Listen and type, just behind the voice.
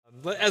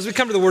As we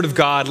come to the Word of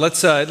God,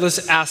 let's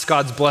ask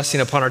God's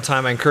blessing upon our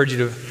time. I encourage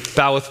you to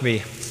bow with me.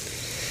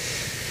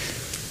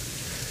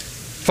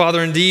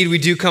 Father, indeed, we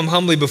do come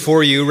humbly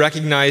before you,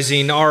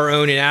 recognizing our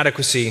own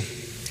inadequacy,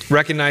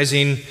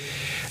 recognizing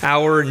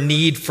our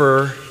need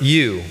for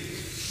you.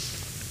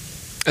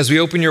 As we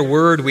open your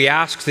Word, we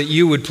ask that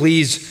you would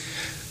please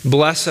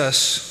bless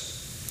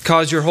us,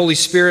 cause your Holy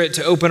Spirit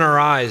to open our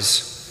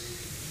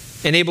eyes,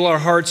 enable our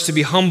hearts to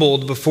be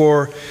humbled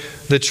before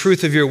the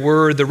truth of your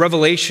word, the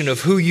revelation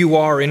of who you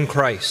are in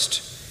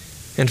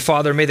Christ. And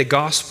Father, may the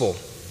gospel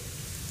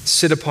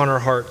sit upon our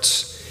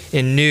hearts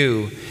in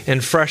new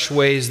and fresh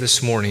ways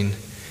this morning.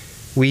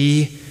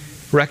 We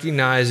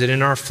recognize that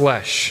in our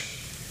flesh,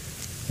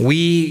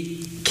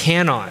 we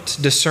cannot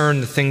discern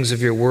the things of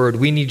your word.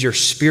 We need your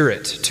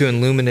Spirit to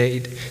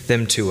illuminate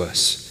them to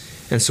us.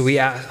 And so we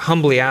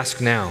humbly ask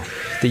now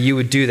that you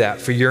would do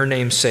that for your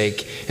name's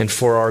sake and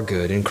for our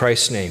good. In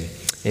Christ's name,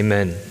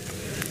 amen.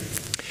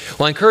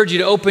 Well, I encourage you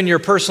to open your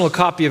personal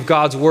copy of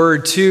God's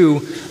Word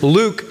to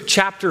Luke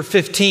chapter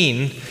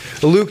 15.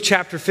 Luke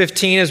chapter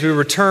 15 as we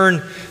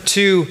return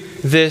to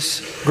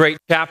this great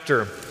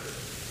chapter.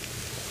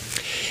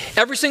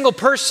 Every single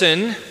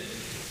person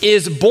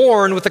is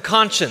born with a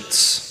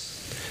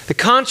conscience. The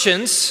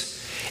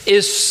conscience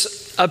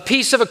is a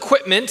piece of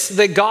equipment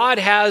that God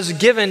has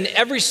given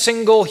every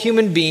single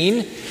human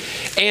being,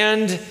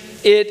 and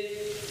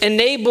it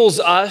enables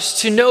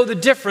us to know the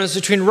difference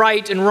between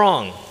right and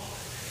wrong.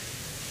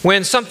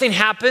 When something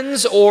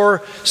happens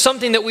or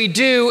something that we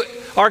do,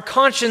 our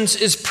conscience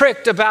is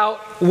pricked about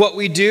what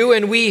we do,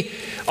 and we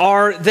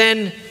are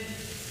then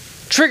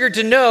triggered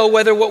to know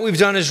whether what we've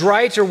done is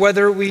right or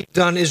whether what we've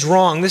done is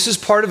wrong. This is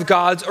part of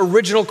God's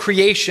original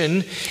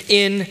creation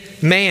in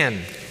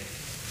man.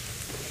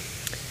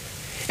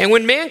 And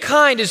when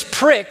mankind is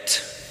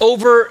pricked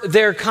over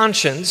their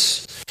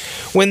conscience,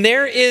 when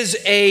there is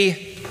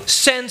a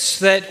sense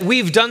that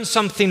we've done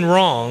something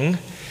wrong,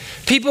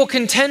 people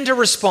can tend to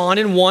respond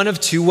in one of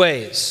two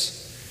ways.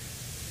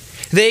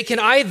 They can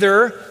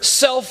either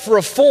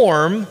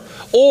self-reform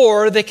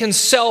or they can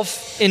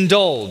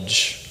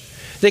self-indulge.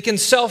 They can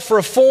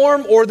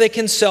self-reform or they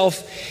can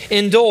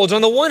self-indulge.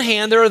 On the one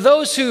hand, there are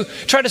those who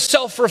try to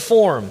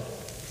self-reform.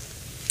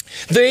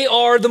 They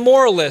are the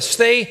moralists.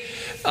 They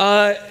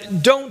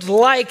don't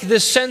like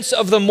this sense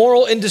of the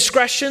moral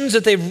indiscretions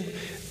that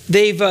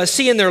they've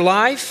seen in their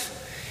life.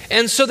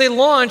 And so they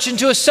launch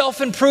into a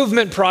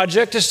self-improvement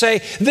project to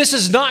say, this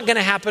is not going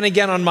to happen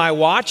again on my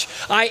watch.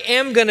 I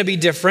am going to be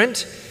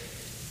different.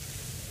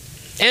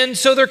 And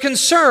so their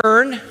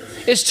concern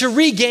is to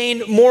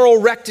regain moral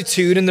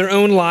rectitude in their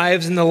own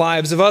lives and the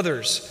lives of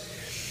others.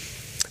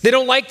 They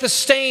don't like the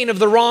stain of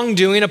the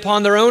wrongdoing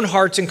upon their own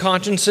hearts and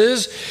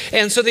consciences,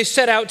 and so they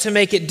set out to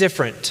make it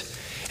different.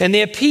 And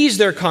they appease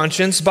their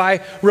conscience by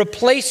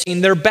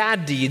replacing their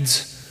bad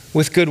deeds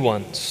with good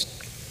ones.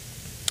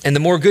 And the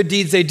more good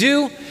deeds they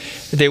do,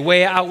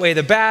 they outweigh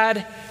the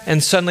bad,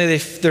 and suddenly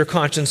their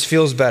conscience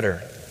feels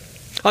better.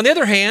 On the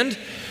other hand,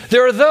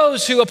 there are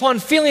those who, upon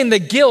feeling the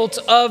guilt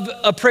of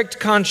a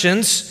pricked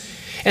conscience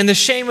and the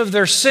shame of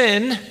their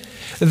sin,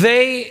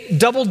 they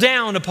double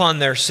down upon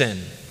their sin.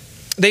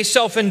 They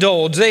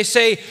self-indulge. They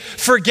say,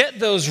 forget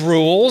those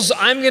rules.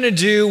 I'm going to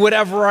do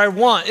whatever I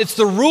want. It's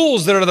the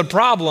rules that are the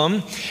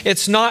problem.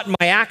 It's not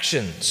my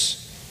actions.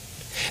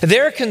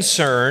 Their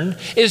concern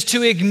is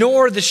to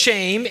ignore the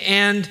shame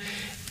and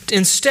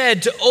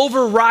instead to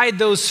override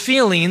those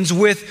feelings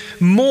with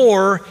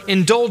more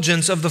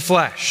indulgence of the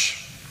flesh.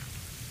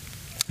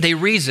 They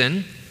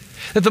reason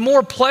that the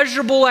more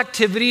pleasurable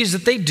activities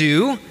that they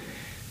do,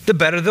 the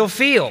better they'll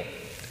feel.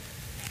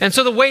 And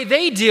so the way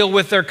they deal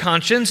with their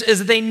conscience is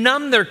that they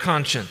numb their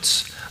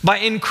conscience by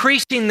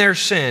increasing their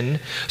sin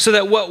so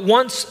that what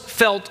once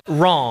felt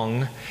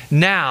wrong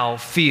now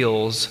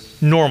feels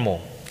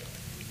normal.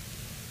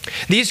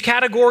 These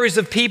categories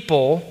of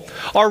people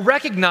are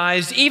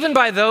recognized even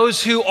by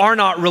those who are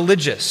not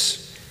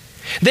religious.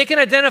 They can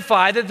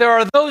identify that there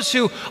are those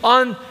who,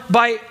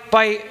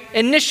 by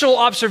initial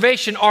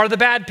observation, are the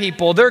bad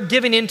people. They're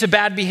giving in to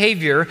bad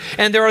behavior.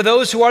 And there are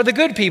those who are the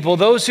good people,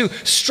 those who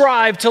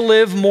strive to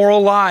live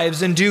moral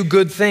lives and do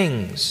good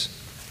things.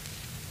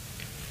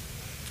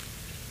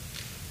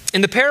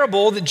 In the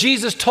parable that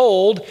Jesus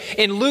told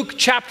in Luke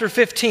chapter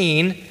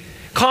 15,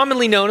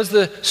 commonly known as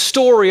the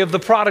story of the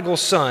prodigal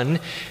son,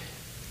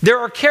 there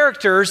are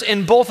characters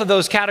in both of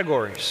those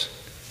categories.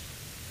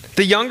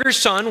 The younger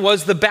son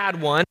was the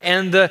bad one,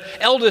 and the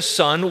eldest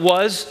son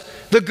was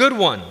the good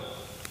one.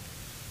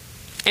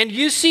 And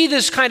you see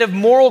this kind of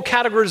moral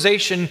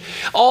categorization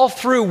all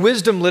through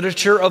wisdom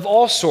literature of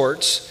all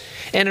sorts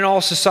and in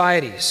all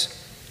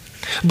societies.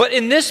 But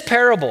in this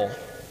parable,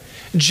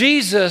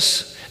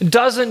 Jesus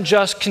doesn't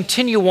just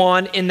continue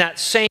on in that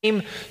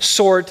same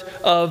sort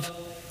of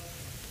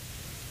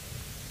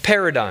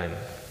paradigm.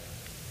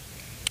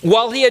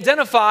 While he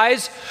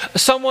identifies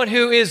someone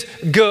who is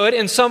good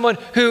and someone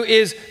who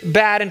is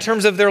bad in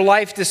terms of their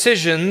life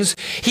decisions,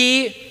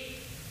 he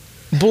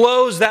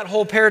blows that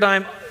whole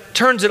paradigm,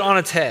 turns it on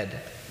its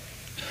head.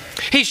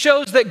 He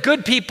shows that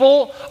good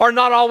people are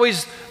not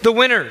always the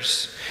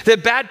winners,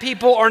 that bad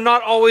people are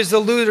not always the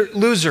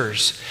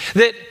losers,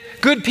 that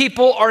good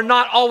people are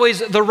not always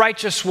the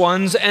righteous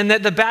ones, and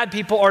that the bad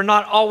people are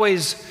don't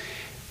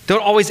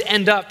always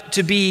end up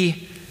to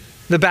be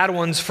the bad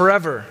ones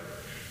forever.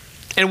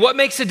 And what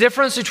makes the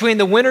difference between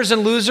the winners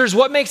and losers?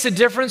 What makes the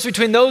difference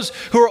between those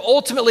who are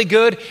ultimately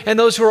good and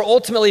those who are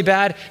ultimately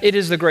bad? It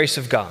is the grace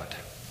of God.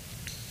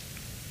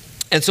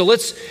 And so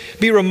let's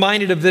be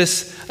reminded of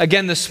this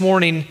again this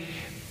morning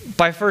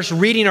by first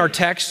reading our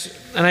text.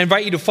 And I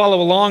invite you to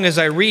follow along as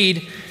I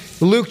read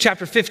Luke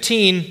chapter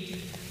 15.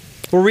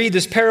 We'll read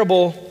this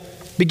parable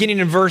beginning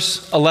in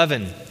verse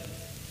 11.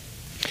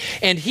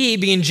 And he,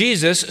 being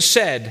Jesus,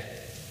 said,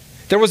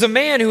 "There was a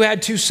man who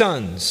had 2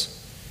 sons.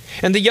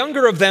 And the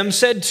younger of them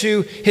said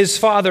to his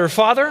father,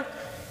 'Father,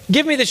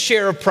 give me the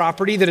share of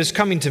property that is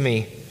coming to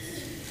me.'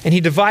 And he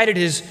divided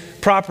his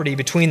property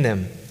between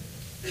them.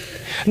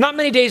 Not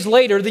many days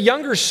later, the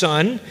younger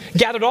son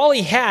gathered all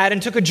he had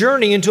and took a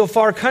journey into a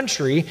far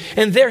country,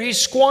 and there he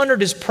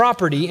squandered his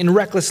property in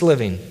reckless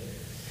living.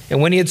 And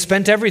when he had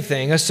spent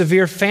everything, a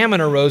severe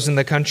famine arose in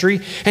the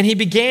country, and he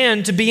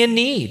began to be in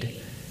need.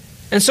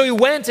 And so he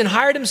went and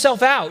hired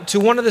himself out to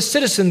one of the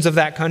citizens of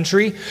that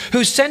country,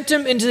 who sent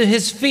him into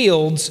his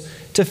fields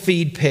to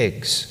feed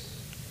pigs.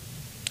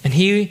 And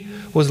he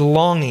was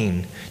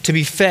longing to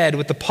be fed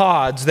with the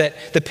pods that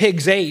the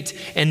pigs ate,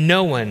 and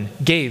no one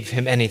gave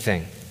him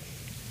anything.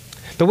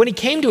 But when he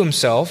came to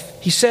himself,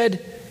 he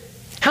said,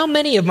 'How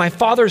many of my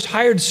father's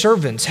hired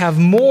servants have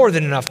more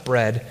than enough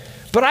bread,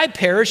 but I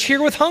perish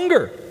here with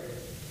hunger?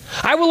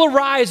 I will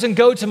arise and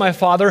go to my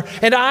father,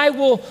 and I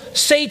will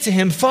say to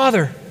him,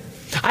 Father,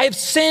 I have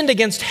sinned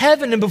against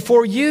heaven and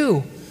before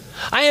you.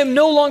 I am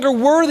no longer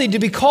worthy to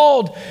be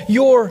called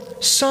your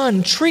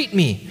son. Treat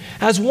me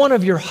as one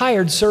of your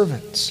hired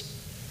servants.'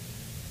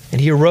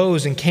 And he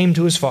arose and came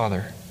to his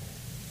father.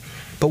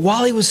 But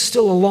while he was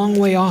still a long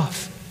way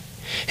off,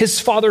 his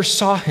father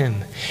saw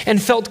him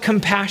and felt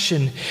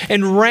compassion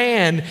and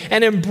ran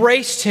and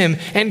embraced him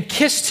and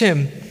kissed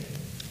him.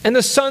 And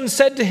the son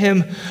said to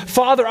him,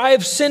 'Father, I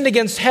have sinned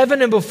against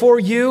heaven and before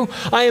you.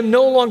 I am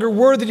no longer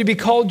worthy to be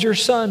called your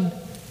son.'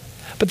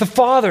 But the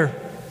father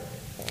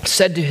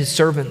said to his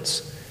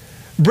servants,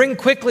 'Bring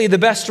quickly the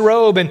best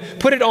robe and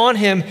put it on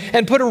him,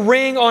 and put a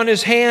ring on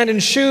his hand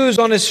and shoes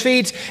on his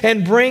feet,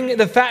 and bring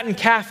the fattened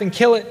calf and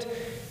kill it,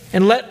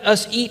 and let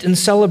us eat and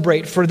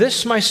celebrate. For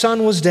this my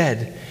son was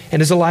dead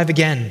and is alive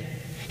again.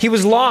 He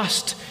was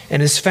lost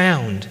and is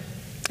found.'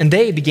 And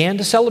they began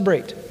to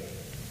celebrate.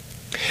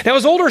 Now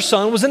his older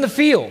son was in the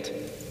field,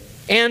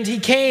 and he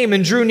came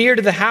and drew near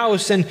to the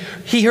house, and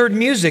he heard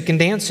music and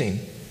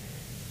dancing.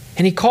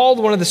 And he called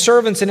one of the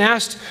servants and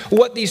asked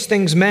what these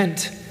things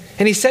meant.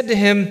 And he said to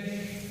him,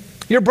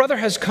 'Your brother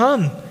has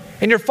come,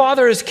 and your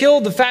father has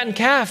killed the fattened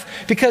calf,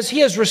 because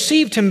he has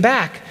received him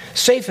back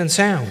safe and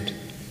sound.'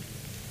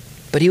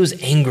 But he was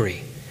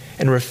angry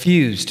and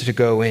refused to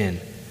go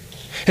in.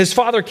 His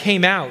father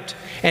came out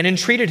and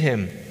entreated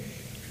him.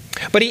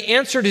 But he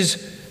answered his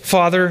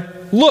father,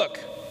 'Look,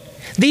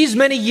 these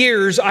many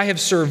years I have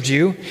served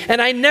you,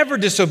 and I never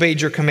disobeyed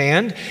your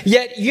command,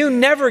 yet you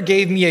never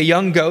gave me a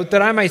young goat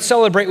that I might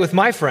celebrate with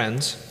my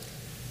friends.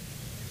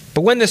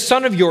 But when this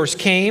son of yours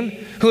came,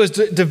 who has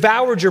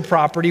devoured your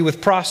property with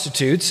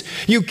prostitutes,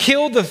 you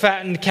killed the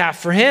fattened calf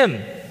for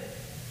him.'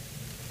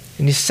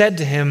 And he said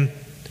to him,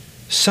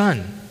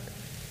 'Son,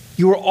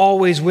 you are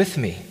always with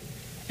me,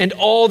 and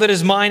all that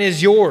is mine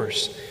is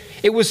yours.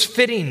 It was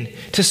fitting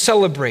to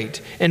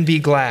celebrate and be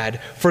glad,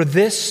 for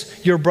this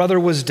your brother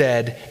was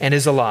dead and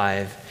is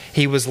alive.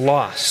 He was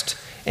lost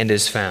and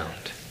is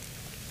found.'"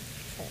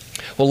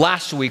 Well,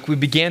 last week we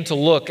began to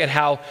look at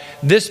how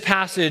this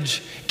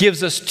passage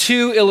gives us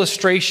 2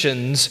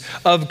 illustrations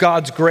of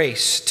God's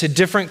grace to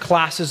different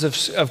classes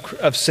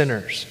of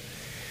sinners.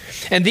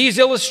 And these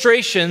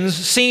illustrations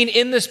seen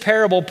in this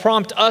parable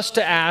prompt us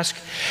to ask,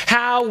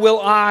 how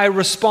will I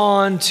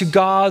respond to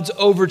God's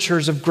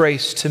overtures of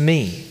grace to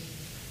me?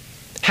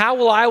 How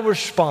will I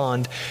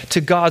respond to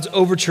God's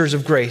overtures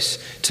of grace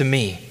to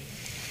me?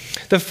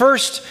 The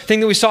first thing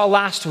that we saw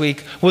last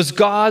week was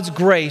God's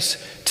grace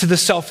to the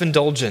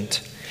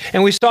self-indulgent.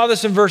 And we saw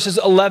this in verses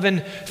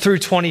 11 through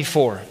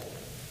 24.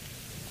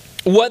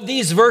 What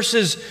these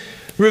verses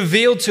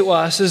reveal to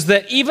us is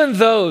that even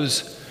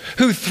those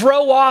who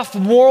throw off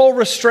moral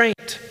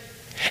restraint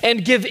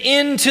and give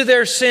in to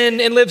their sin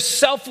and live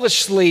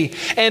selflessly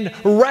and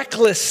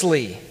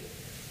recklessly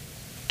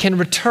can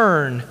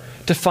return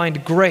to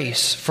find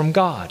grace from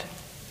God.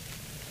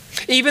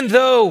 Even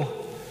though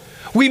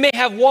we may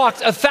have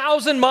walked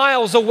 1,000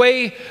 miles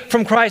away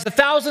from Christ,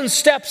 1,000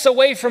 steps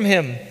away from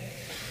Him,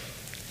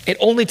 it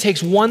only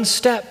takes one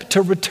step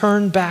to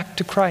return back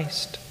to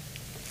Christ.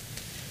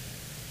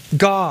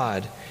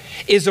 God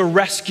is a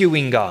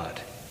rescuing God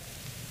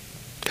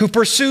who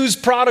pursues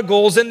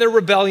prodigals in their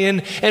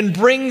rebellion and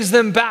brings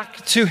them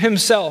back to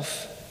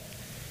Himself.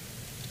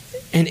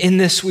 And in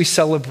this we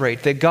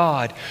celebrate that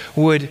God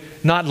would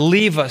not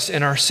leave us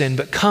in our sin,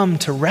 but come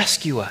to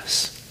rescue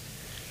us.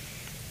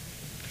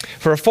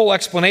 For a full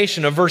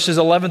explanation of verses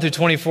 11 through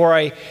 24,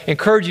 I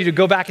encourage you to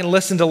go back and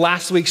listen to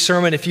last week's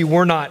sermon if you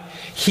were not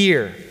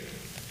here.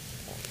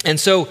 And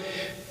so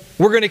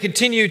we're going to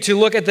continue to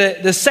look at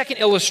the second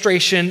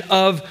illustration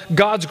of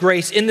God's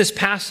grace in this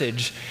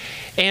passage.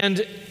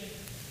 And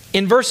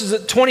in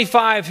verses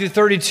 25 through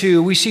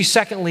 32, we see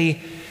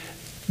secondly,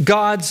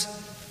 God's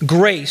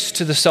grace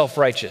to the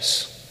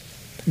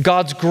self-righteous.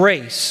 God's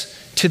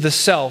grace to the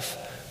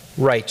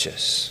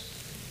self-righteous.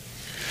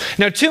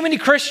 Now, too many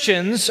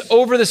Christians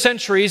over the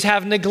centuries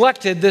have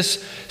neglected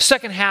this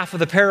second half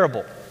of the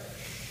parable.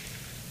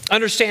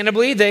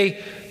 Understandably,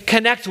 they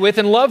connect with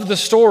and love the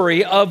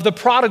story of the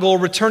prodigal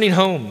returning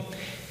home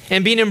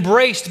and being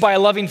embraced by a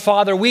loving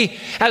father. We,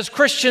 as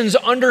Christians,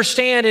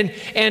 understand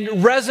and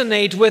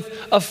resonate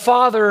with the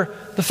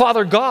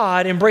Father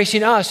God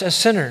embracing us as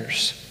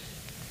sinners.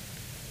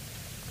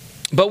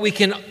 But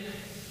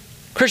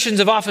Christians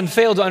have often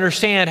failed to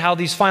understand how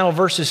these final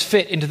verses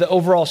fit into the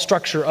overall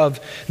structure of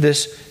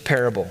this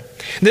parable.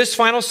 This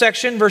final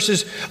section,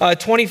 verses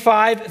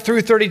 25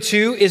 through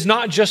 32, is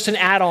not just an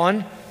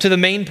add-on to the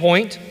main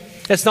point.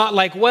 It's not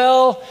like,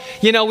 well,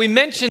 we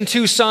mentioned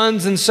two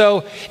sons, and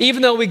so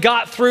even though we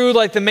got through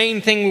like the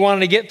main thing we wanted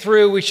to get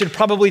through, we should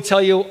probably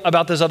tell you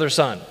about this other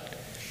son.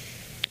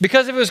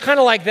 Because if it was kind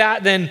of like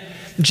that, then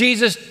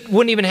Jesus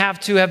wouldn't even have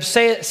to have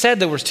said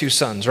there was two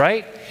sons,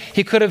 right?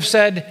 He could have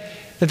said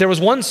that there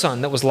was one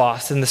son that was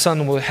lost and the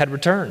son had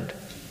returned.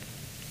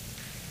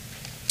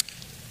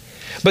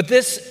 But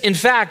in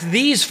fact,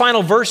 these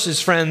final verses,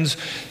 friends,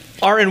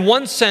 are in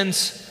one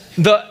sense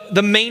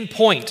the main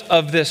point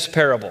of this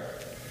parable.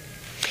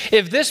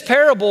 If this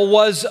parable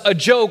was a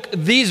joke,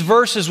 these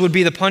verses would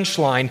be the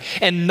punchline,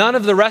 and none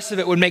of the rest of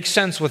it would make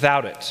sense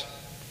without it.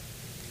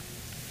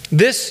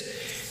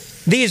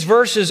 These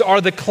verses are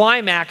the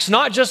climax,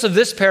 not just of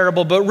this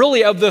parable, but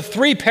really of the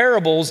three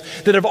parables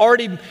that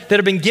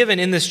have been given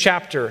in this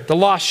chapter: the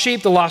lost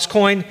sheep, the lost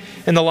coin,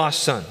 and the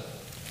lost son.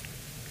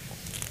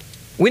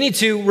 We need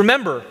to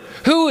remember,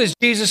 who is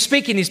Jesus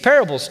speaking these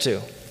parables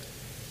to?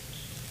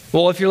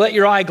 Well, if you let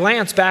your eye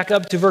glance back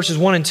up to verses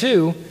 1 and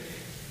 2,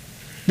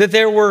 that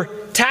there were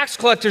tax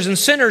collectors and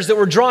sinners that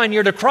were drawing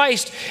near to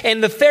Christ,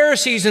 and the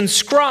Pharisees and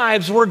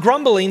scribes were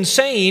grumbling,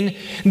 saying,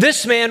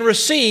 "This man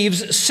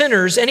receives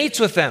sinners and eats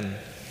with them."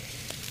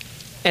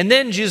 And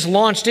then Jesus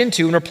launched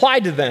into and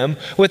replied to them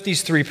with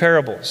these three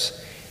parables.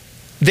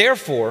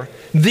 Therefore,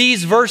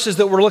 these verses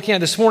that we're looking at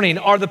this morning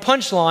are the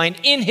punchline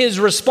in his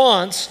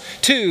response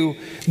to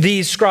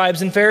these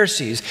scribes and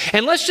Pharisees.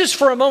 And let's just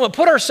for a moment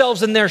put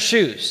ourselves in their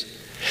shoes.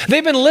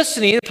 They've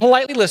been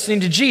politely listening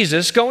to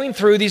Jesus going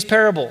through these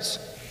parables.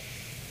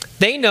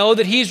 They know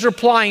that he's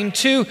replying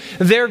to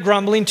their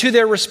grumbling, to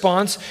their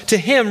response, to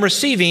him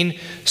receiving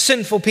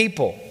sinful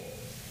people.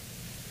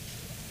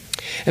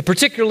 And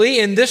particularly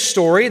in this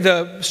story,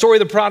 the story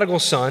of the prodigal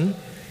son,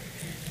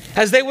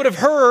 as they would have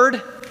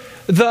heard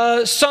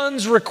the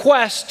son's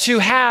request to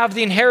have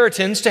the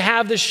inheritance, to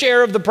have the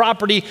share of the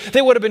property,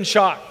 they would have been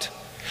shocked.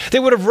 They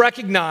would have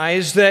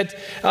recognized that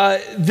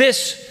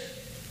this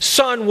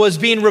son was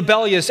being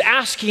rebellious,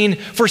 asking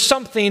for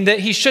something that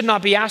he should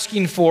not be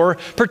asking for,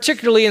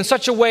 particularly in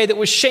such a way that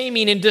was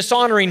shaming and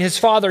dishonoring his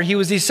father. He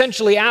was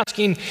essentially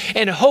asking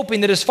and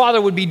hoping that his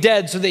father would be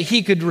dead so that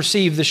he could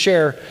receive the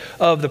share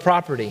of the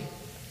property.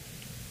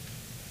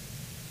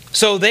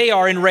 So they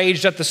are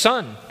enraged at the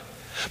son.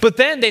 But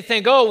then they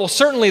think, oh, well,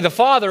 certainly the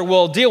father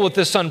will deal with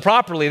this son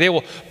properly. They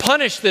will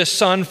punish this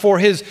son for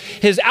his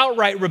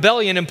outright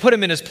rebellion and put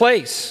him in his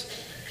place.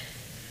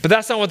 But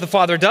that's not what the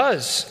father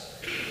does.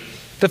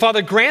 The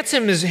father grants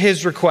him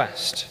his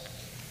request.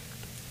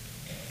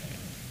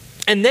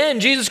 And then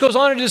Jesus goes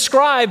on to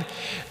describe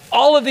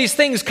all of these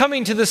things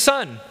coming to the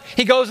son.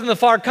 He goes in the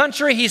far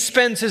country, he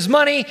spends his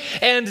money,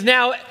 and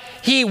now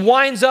he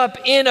winds up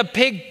in a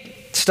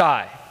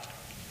pigsty.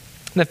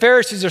 And the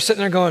Pharisees are sitting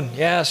there going,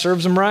 yeah,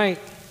 serves him right.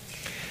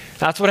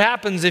 That's what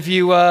happens if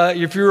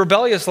you're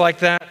rebellious like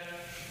that.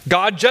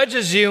 God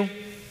judges you.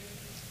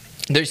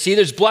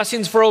 There's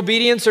blessings for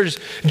obedience. There's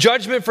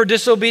judgment for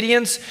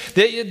disobedience.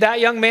 That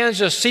young man's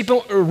just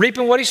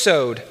reaping what he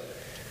sowed.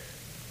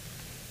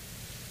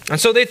 And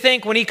so they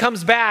think when he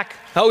comes back,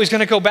 he's going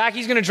to go back.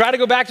 He's going to try to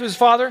go back to his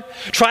father,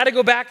 try to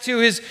go back to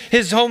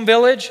his home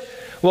village.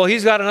 Well,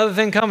 he's got another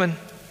thing coming.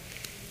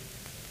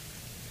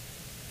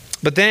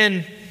 But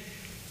then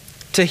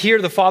to hear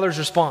the father's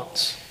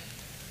response,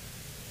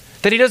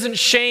 that he doesn't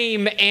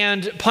shame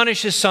and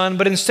punish his son,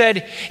 but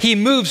instead he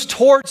moves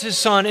towards his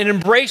son and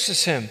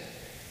embraces him,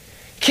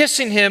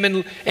 kissing him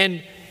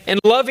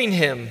and loving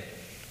him,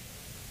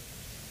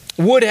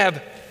 would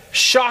have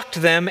shocked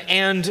them,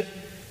 and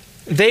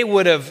they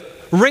would have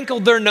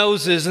wrinkled their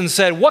noses and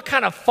said, what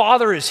kind of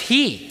father is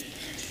he?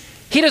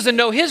 He doesn't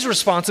know his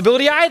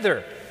responsibility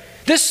either.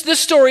 This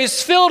story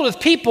is filled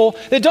with people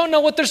that don't know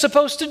what they're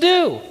supposed to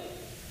do.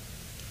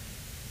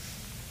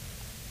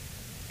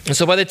 And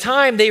so by the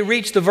time they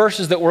reach the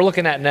verses that we're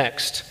looking at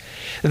next,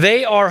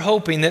 they are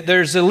hoping that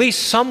there's at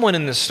least someone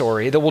in this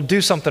story that will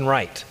do something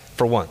right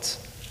for once.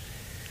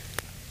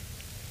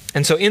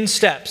 And so in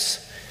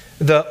steps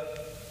the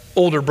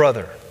older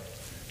brother.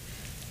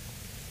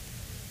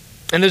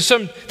 And there's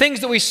some things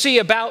that we see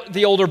about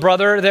the older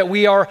brother that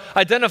we are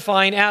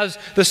identifying as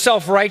the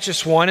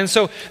self-righteous one. And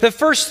so the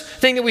first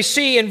thing that we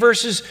see in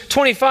verses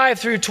 25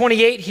 through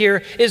 28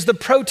 here is the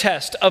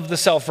protest of the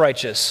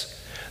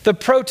self-righteous. The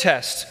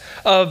protest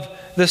of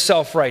the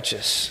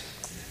self-righteous.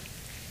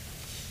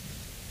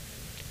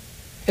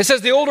 It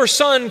says the older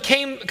son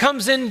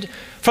comes in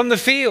from the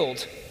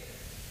field,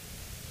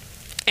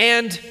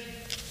 and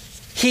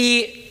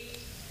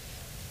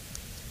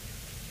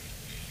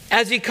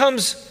as he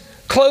comes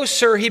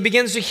closer, he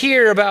begins to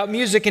hear about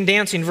music and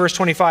dancing, verse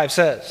 25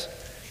 says.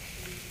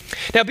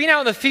 Now, being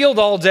out in the field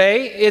all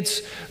day,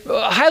 it's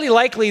highly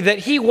likely that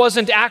he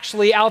wasn't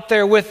actually out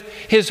there with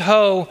his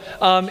hoe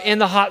in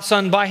the hot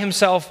sun by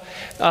himself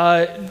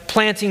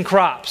planting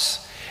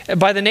crops.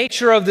 By the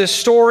nature of this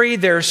story,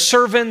 there's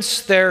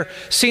servants, there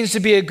seems to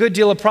be a good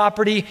deal of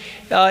property.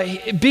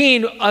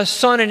 Being a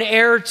son and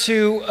heir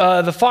to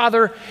the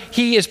father,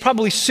 he is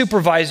probably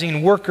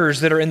supervising workers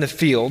that are in the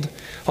field,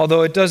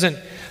 although it doesn't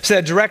say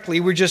that directly.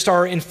 We just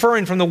are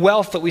inferring from the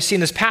wealth that we see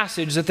in this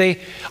passage that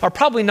they are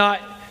probably not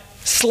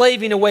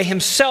slaving away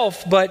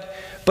himself, but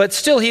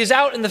still he is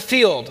out in the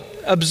field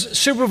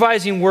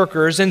supervising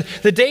workers, and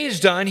the day is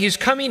done. He's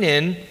coming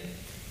in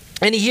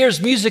and he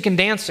hears music and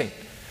dancing.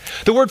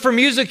 The word for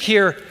music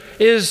here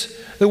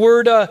is the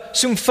word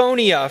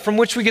symphonia, from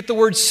which we get the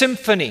word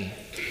symphony.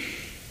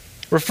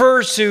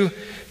 Refers to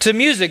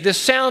music, this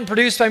sound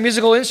produced by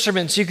musical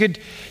instruments. You could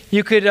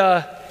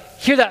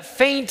hear that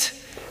faint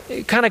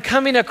kind of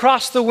coming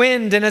across the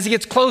wind, and as it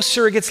gets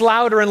closer, it gets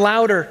louder and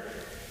louder.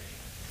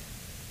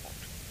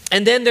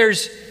 And then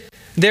there's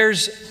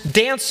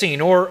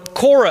dancing, or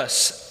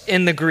chorus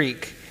in the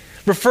Greek.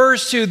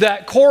 Refers to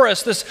that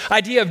chorus, this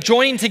idea of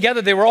joining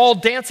together. They were all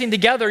dancing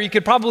together. You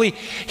could probably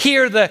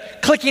hear the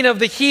clicking of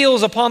the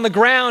heels upon the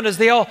ground as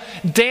they all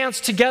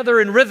danced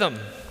together in rhythm.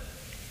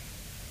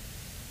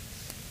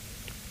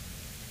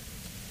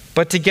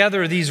 But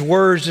together, these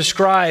words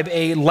describe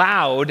a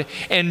loud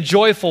and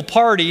joyful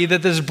party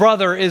that this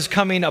brother is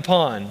coming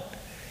upon.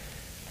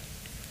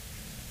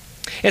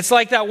 It's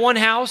like that one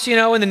house,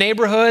 in the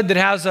neighborhood that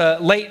has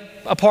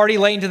a party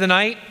late into the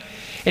night,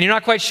 and you're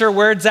not quite sure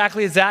where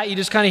exactly it's at. You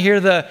just kind of hear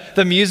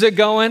the music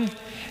going,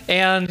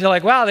 and you're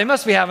like, wow, they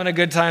must be having a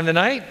good time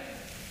tonight.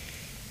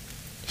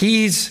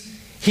 He's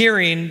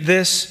hearing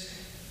this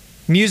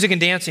music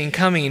and dancing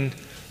coming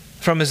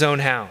from his own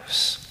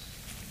house.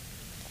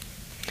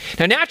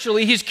 Now,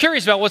 naturally, he's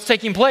curious about what's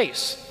taking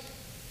place.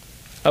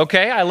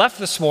 Okay, I left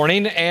this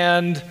morning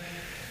and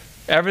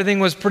everything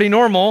was pretty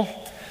normal.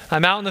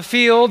 I'm out in the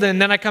field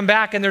and then I come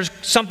back and there's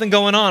something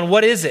going on.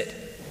 What is it?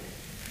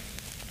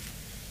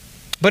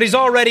 But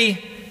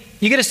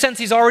you get a sense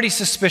he's already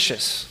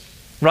suspicious,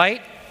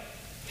 right?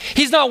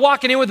 He's not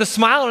walking in with a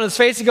smile on his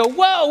face and go,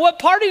 whoa, what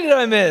party did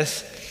I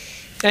miss?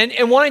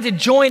 And wanting to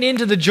join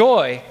into the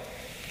joy.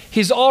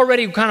 He's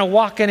already kind of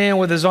walking in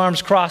with his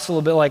arms crossed a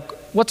little bit like,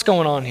 what's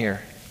going on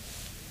here?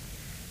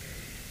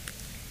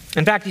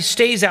 In fact, he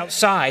stays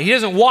outside. He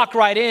doesn't walk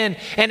right in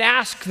and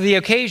ask the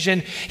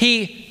occasion.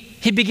 He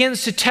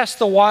begins to test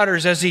the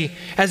waters as he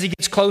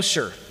gets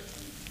closer.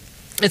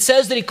 It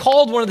says that he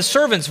called one of the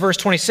servants, verse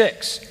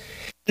 26,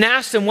 and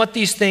asked him what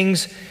these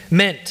things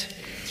meant.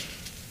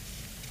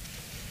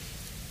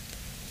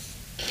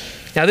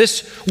 Now,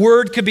 this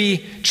word could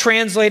be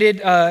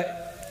translated,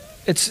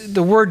 it's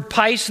the word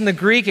pais in the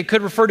Greek. It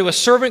could refer to a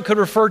servant, could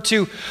refer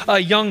to a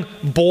young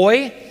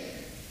boy.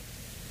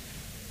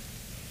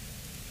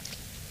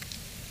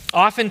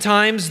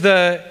 Oftentimes,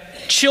 the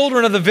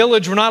children of the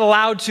village were not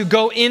allowed to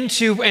go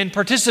into and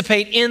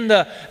participate in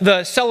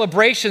the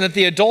celebration that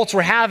the adults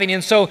were having.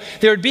 And so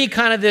there would be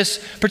kind of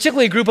this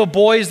particularly group of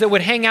boys that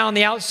would hang out on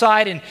the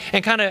outside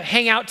and kind of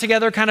hang out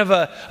together, kind of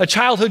a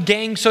childhood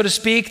gang, so to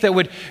speak, that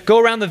would go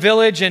around the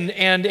village. And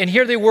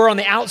here they were on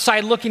the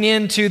outside looking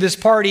into this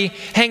party,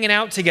 hanging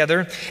out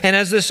together. And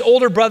as this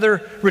older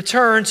brother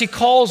returns, he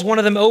calls one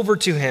of them over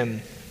to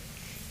him,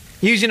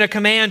 using a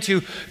command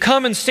to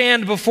come and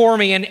stand before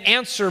me and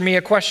answer me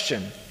a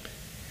question.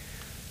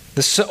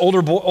 The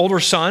older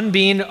son,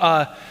 being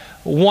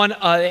one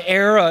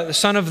heir, the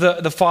son of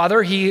the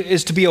father, he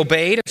is to be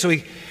obeyed. So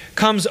he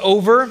comes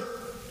over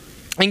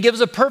and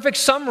gives a perfect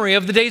summary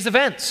of the day's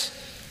events.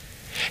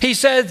 He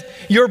said,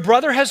 your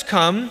brother has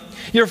come,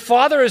 your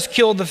father has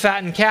killed the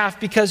fattened calf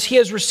because he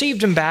has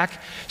received him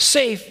back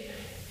safe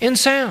and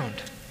sound.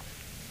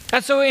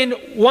 And so in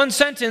one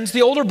sentence,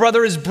 the older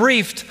brother is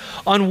briefed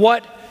on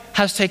what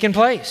has taken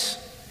place.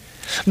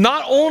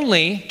 Not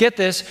only, get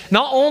this,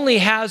 not only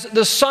has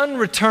the son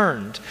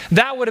returned,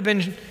 that would have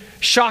been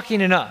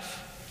shocking enough,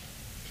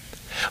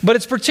 but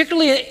it's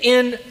particularly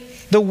in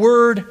the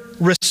word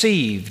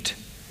received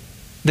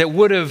that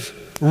would have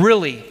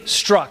really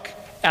struck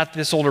at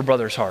this older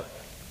brother's heart.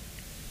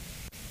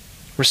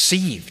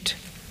 Received.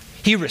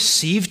 He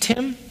received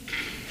him.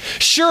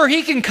 Sure,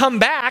 he can come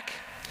back.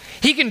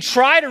 He can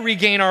try to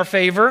regain our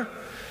favor,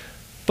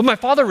 but my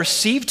father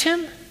received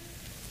him?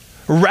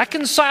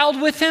 Reconciled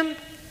with him?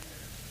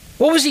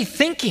 What was he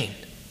thinking?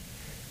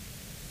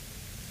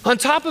 On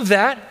top of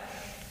that,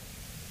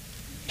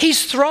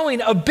 He's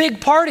throwing a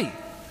big party.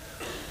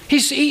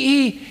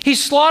 He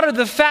slaughtered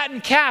the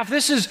fattened calf.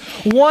 This is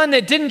one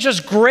that didn't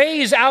just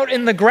graze out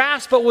in the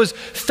grass, but was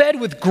fed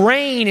with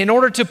grain in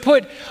order to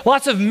put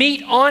lots of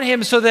meat on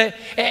him so that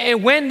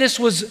when this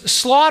was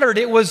slaughtered,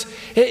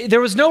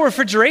 there was no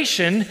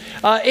refrigeration.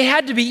 It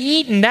had to be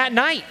eaten that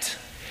night,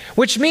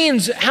 which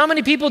means how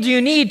many people do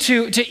you need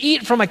to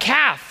eat from a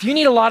calf? You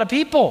need a lot of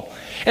people.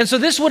 And so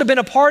this would have been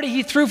a party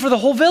he threw for the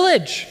whole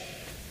village.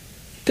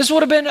 This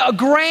would have been a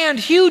grand,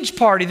 huge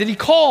party that he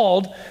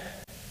called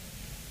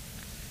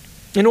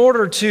in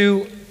order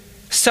to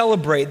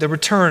celebrate the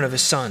return of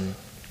his son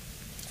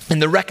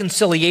and the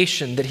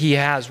reconciliation that he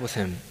has with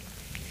him.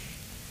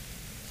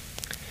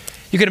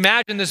 You can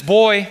imagine this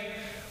boy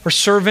or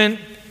servant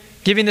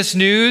giving this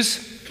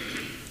news,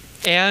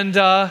 and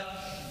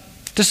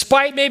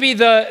despite maybe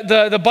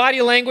the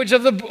body language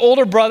of the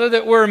older brother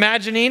that we're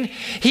imagining,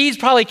 he's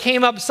probably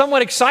came up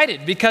somewhat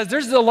excited because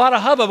there's a lot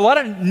of hubbub, a lot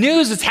of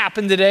news that's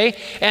happened today,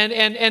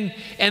 and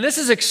this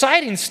is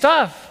exciting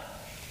stuff,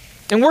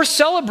 and we're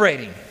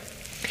celebrating.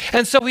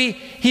 And so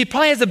he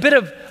probably has a bit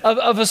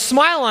of a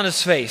smile on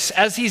his face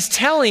as he's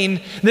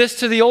telling this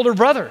to the older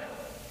brother.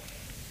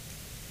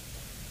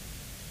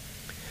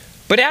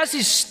 But as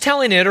he's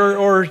telling it,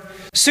 or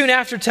soon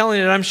after telling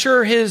it, I'm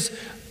sure his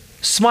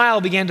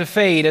smile began to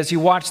fade as he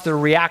watched the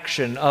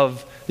reaction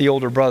of the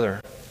older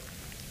brother.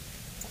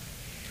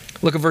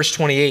 Look at verse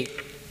 28.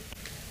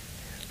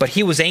 But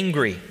he was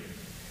angry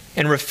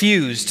and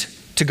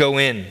refused to go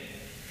in.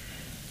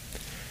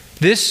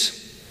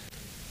 This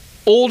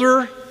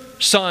older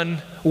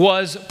son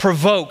was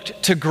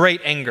provoked to great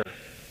anger.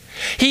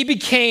 He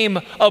became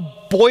a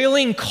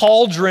boiling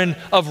cauldron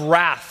of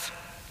wrath.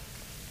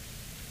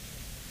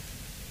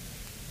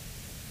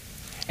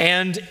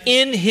 And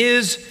in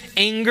his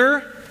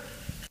anger,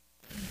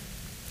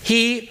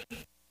 he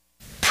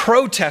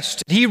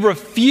protested. He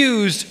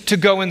refused to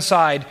go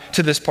inside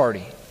to this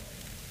party.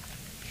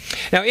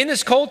 Now, in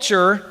this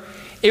culture,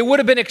 it would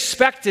have been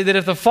expected that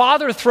if the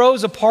father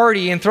throws a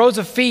party and throws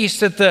a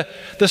feast, that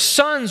the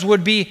sons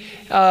would be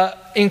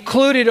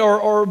included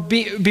or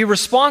be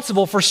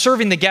responsible for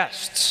serving the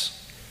guests.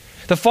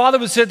 The father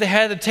would sit at the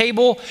head of the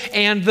table,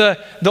 and the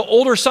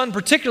older son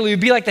particularly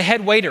would be like the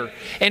head waiter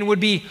and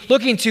would be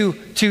looking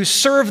to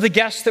serve the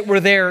guests that were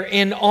there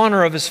in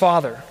honor of his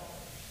father.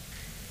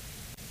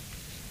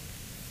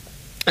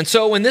 And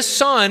so when this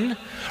son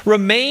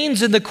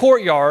remains in the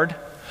courtyard,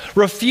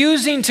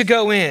 refusing to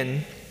go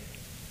in,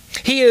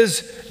 he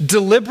is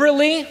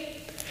deliberately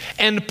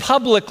and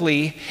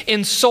publicly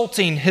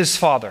insulting his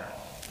father.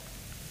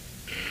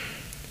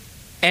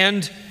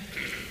 And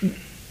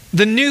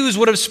the news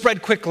would have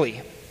spread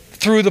quickly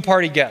through the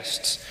party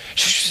guests.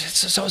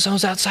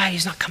 So-and-so's outside,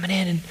 he's not coming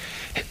in.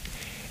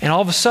 And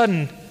all of a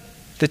sudden,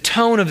 the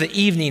tone of the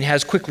evening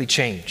has quickly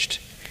changed.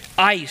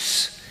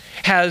 Ice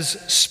has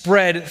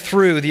spread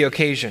through the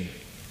occasion.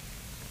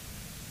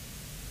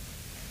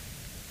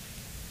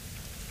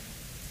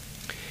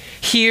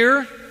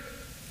 Here,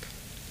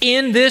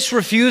 in this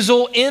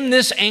refusal, in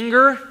this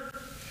anger,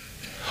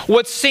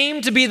 what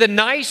seemed to be the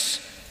nice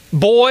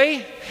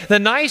boy, the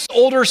nice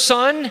older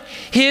son,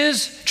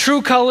 his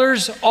true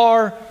colors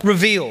are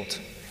revealed.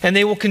 And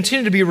they will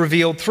continue to be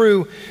revealed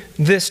through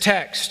this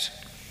text.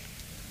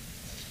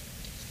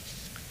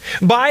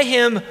 By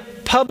him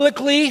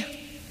publicly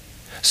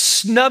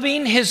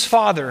snubbing his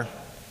father,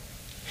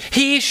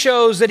 he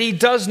shows that he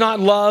does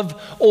not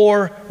love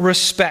or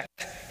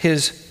respect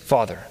his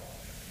father.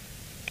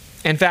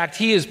 In fact,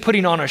 he is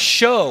putting on a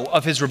show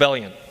of his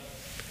rebellion.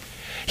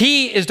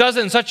 He does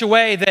it in such a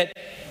way that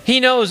he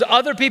knows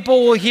other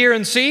people will hear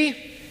and see,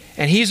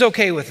 and he's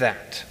okay with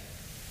that.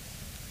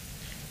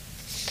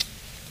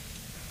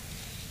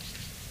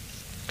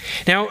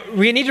 Now,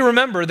 we need to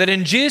remember that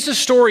in Jesus'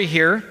 story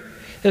here,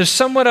 there's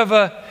somewhat of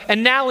an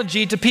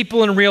analogy to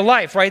people in real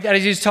life, right?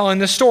 As he's telling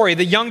the story.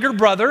 The younger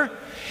brother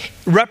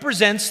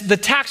represents the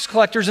tax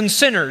collectors and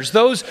sinners,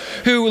 those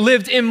who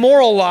lived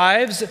immoral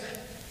lives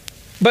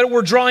but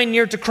were drawing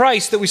near to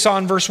Christ that we saw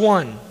in verse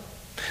 1.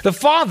 The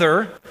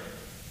father,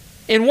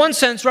 in one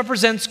sense,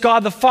 represents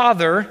God the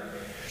Father.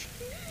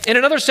 In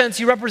another sense,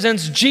 he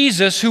represents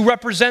Jesus, who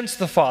represents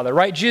the Father,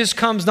 right? Jesus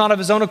comes not of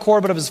his own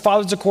accord, but of his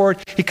Father's accord.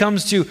 He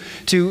comes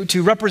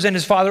to represent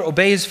his Father,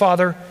 obey his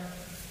Father.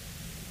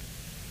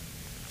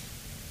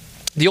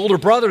 The older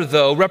brother,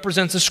 though,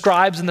 represents the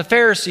scribes and the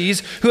Pharisees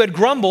who had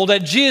grumbled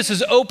at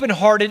Jesus'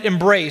 open-hearted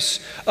embrace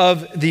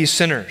of these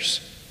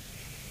sinners.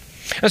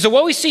 And so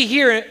what we see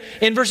here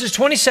in verses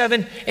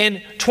 27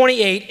 and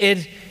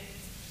 28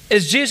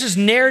 is Jesus'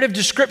 narrative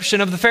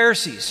description of the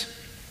Pharisees.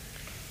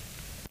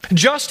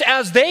 Just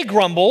as they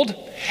grumbled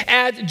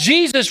at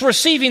Jesus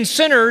receiving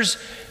sinners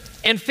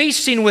and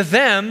feasting with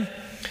them,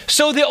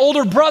 so the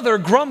older brother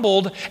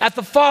grumbled at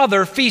the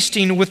father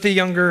feasting with the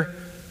younger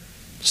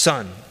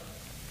son.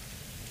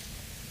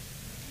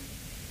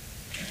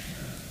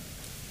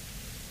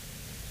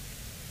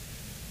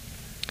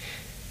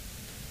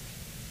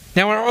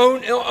 Now,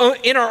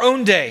 in our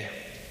own day,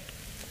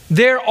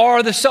 there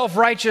are the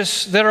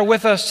self-righteous that are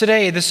with us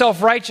today. The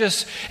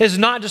self-righteous is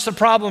not just a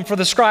problem for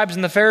the scribes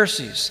and the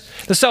Pharisees.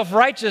 The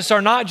self-righteous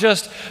are not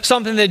just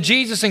something that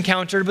Jesus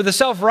encountered, but the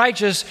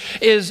self-righteous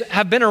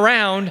have been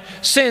around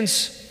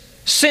since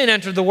sin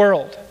entered the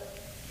world.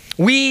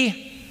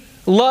 We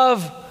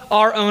love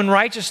our own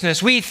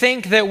righteousness. We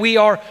think that we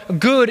are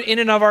good in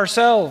and of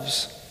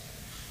ourselves.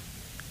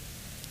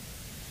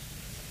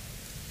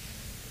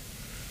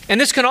 And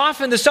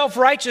the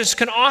self-righteous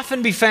can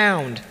often be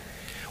found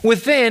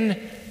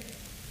within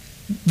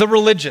the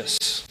religious.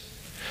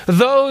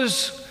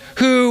 Those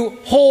who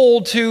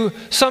hold to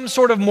some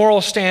sort of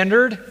moral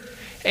standard,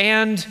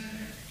 and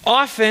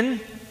often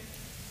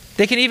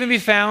they can even be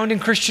found in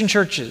Christian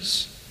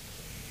churches.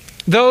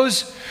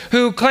 Those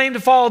who claim to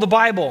follow the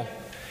Bible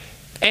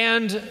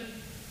and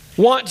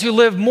want to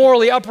live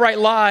morally upright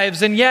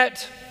lives, and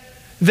yet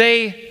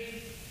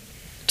they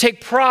take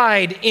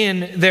pride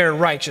in their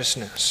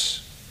righteousness.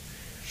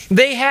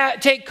 They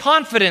take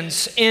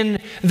confidence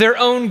in their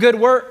own good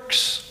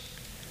works.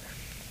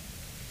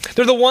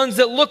 They're the ones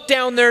that look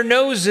down their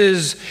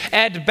noses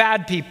at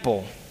bad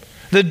people,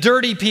 the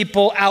dirty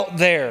people out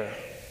there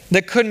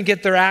that couldn't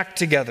get their act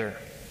together.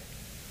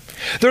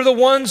 They're the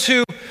ones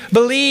who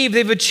believe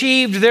they've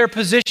achieved their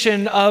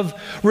position of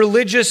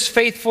religious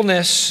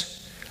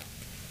faithfulness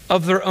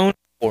of their own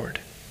accord.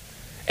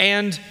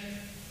 And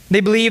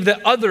they believe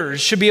that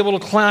others should be able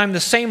to climb the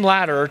same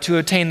ladder to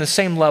attain the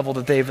same level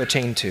that they've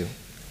attained to.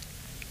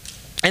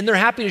 And they're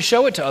happy to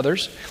show it to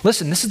others.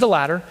 Listen, this is the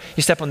ladder.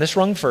 You step on this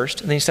rung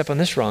first, and then you step on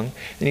this rung,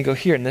 then you go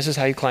here, and this is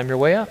how you climb your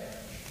way up.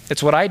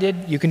 It's what I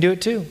did. You can do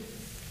it too.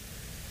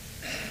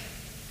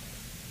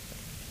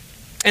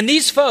 And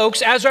these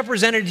folks, as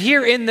represented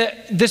here in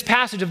this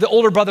passage of the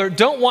older brother,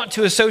 don't want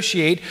to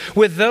associate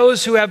with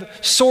those who have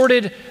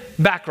sordid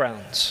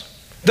backgrounds,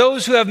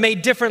 those who have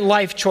made different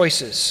life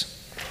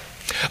choices.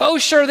 Oh,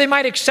 sure, they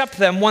might accept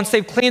them once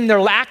they've cleaned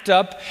their act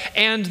up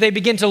and they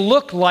begin to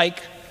look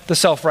like the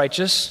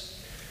self-righteous.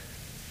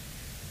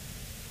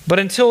 But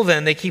until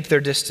then, they keep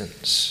their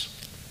distance.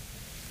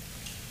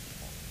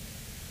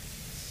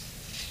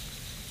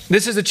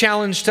 This is a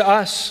challenge to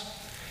us,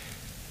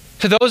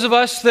 to those of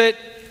us that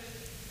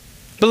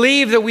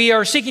believe that we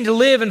are seeking to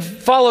live and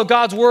follow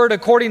God's word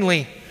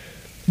accordingly.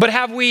 But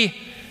have we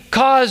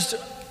caused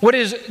what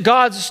is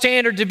God's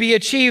standard to be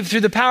achieved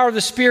through the power of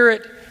the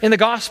Spirit in the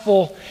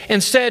gospel,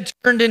 instead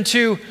turned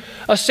into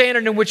a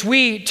standard in which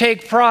we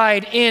take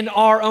pride in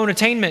our own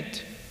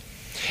attainment,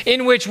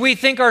 in which we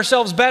think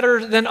ourselves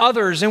better than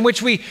others, in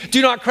which we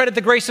do not credit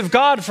the grace of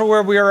God for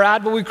where we are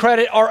at, but we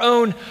credit our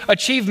own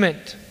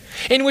achievement,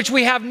 in which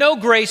we have no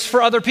grace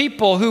for other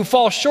people who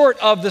fall short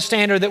of the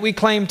standard that we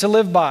claim to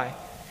live by.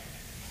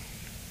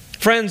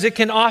 Friends, it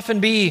can often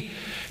be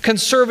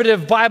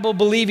conservative,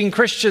 Bible-believing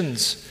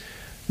Christians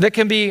that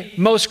can be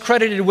most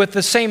credited with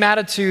the same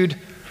attitude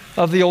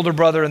of the older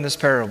brother in this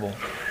parable.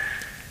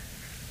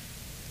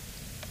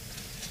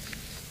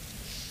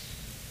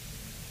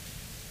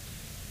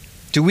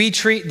 Do we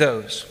treat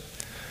those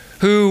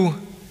who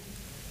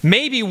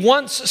maybe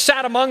once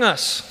sat among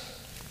us,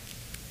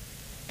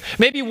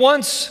 maybe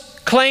once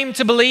claimed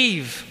to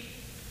believe,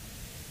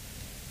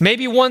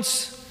 maybe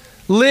once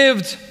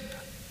lived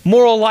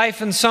moral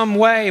life in some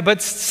way,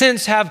 but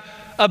since have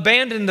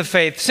abandoned the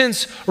faith,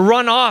 since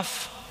run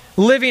off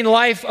living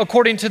life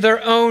according to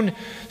their own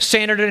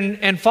standard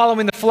and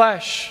following the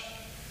flesh?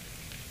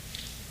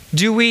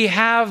 Do we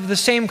have the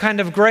same kind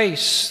of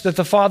grace that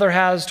the Father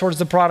has towards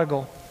the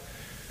prodigal?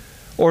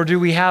 Or do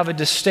we have a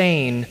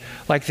disdain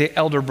like the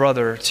elder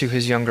brother to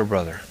his younger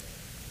brother?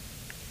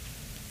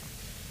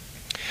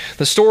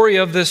 The story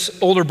of this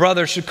older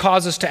brother should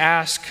cause us to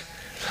ask,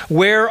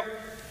 where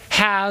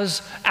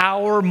has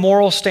our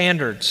moral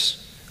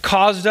standards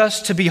caused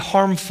us to be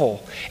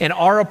harmful in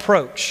our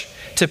approach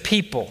to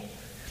people,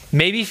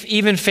 maybe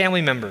even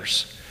family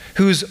members,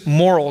 whose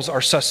morals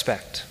are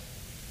suspect?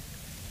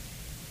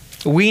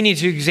 We need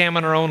to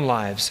examine our own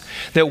lives,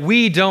 that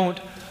we don't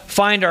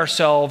find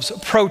ourselves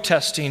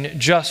protesting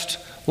just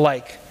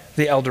like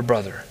the elder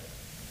brother.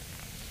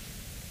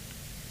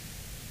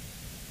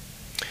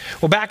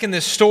 Well, back in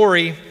this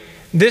story,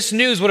 this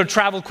news would have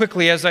traveled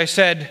quickly. As I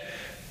said,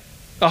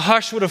 a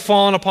hush would have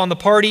fallen upon the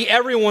party.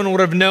 Everyone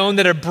would have known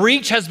that a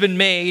breach has been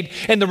made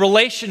in the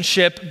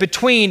relationship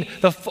between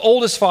the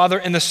oldest father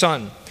and the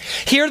son.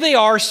 Here they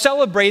are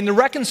celebrating the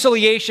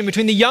reconciliation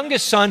between the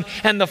youngest son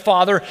and the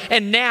father,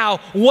 and now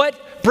what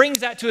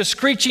brings that to a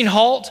screeching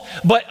halt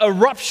but a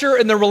rupture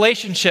in the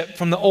relationship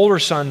from the older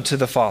son to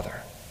the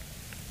father?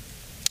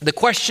 The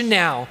question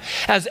now,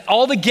 as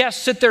all the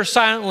guests sit there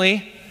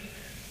silently,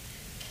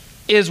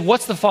 is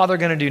what's the father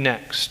going to do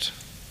next?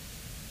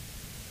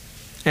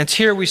 And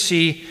here we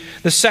see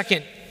the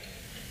second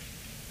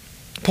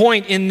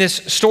point in this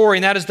story,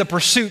 and that is the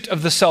pursuit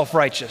of the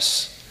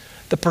self-righteous.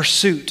 The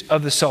pursuit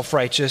of the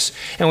self-righteous.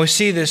 And we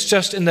see this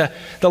just in the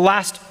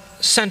last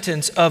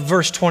sentence of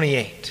verse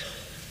 28.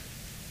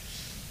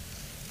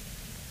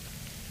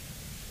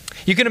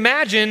 You can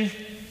imagine,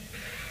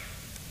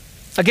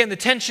 again, the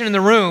tension in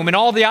the room, and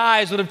all the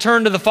eyes would have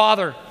turned to the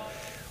father.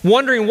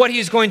 wondering what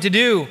he's going to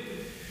do.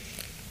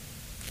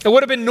 It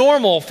would have been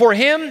normal for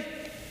him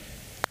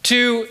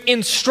to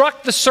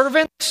instruct the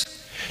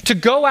servants to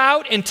go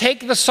out and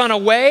take the son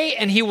away,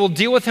 and he will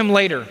deal with him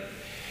later.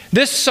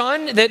 This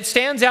son that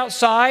stands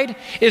outside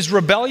is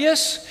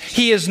rebellious.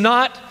 He is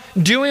not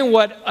doing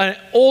what an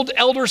old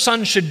elder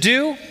son should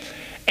do,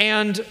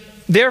 and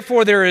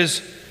therefore there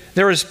is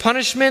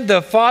punishment.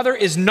 The father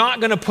is not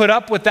going to put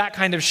up with that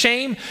kind of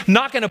shame,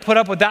 not going to put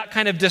up with that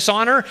kind of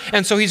dishonor,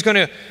 and so he's going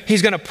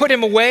to put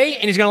him away,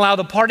 and he's going to allow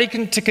the party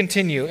to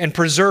continue and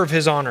preserve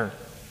his honor.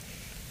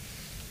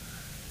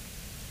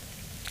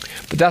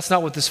 But that's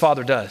not what this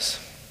father does.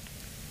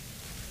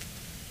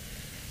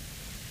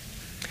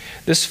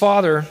 This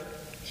father,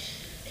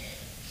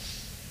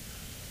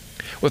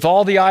 with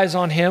all the eyes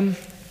on him,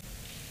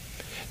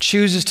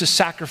 chooses to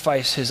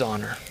sacrifice his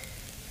honor.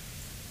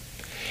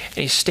 And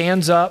he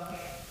stands up,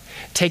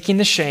 taking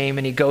the shame,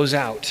 and he goes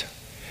out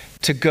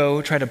to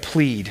go try to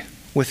plead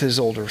with his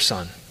older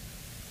son.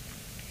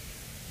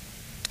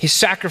 He's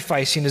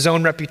sacrificing his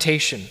own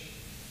reputation.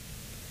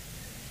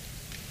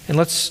 And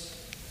let's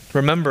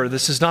remember,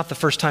 this is not the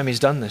first time he's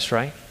done this,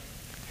 right?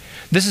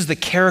 This is the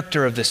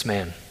character of this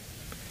man.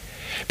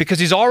 Because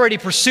he's already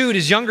pursued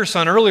his younger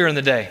son earlier in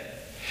the day.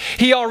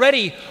 He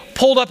already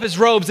pulled up his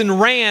robes and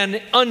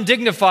ran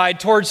undignified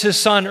towards his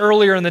son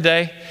earlier in the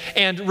day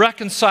and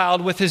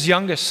reconciled with his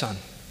youngest son.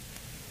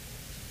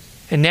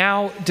 And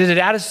now, did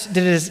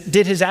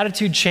his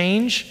attitude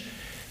change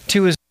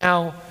to his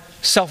now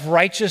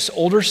self-righteous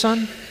older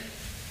son?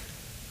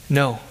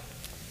 No.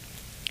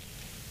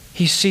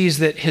 He sees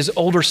that his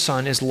older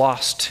son is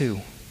lost too,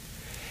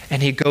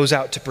 and he goes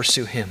out to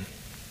pursue him,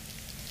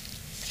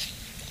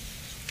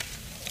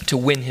 to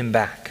win him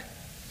back.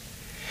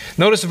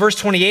 Notice in verse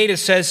 28 it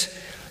says,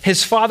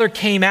 his father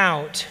came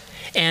out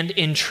and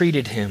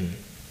entreated him.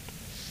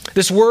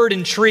 This word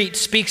entreat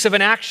speaks of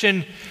an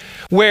action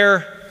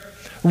where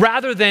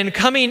rather than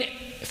coming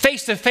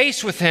face to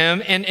face with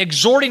him and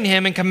exhorting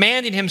him and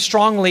commanding him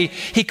strongly,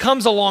 he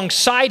comes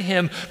alongside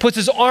him, puts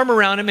his arm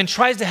around him, and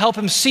tries to help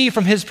him see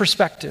from his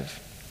perspective.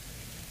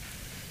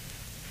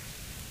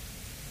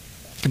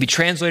 It could be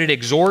translated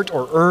exhort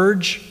or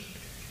urge.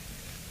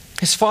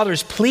 His father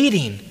is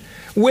pleading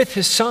with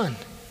his son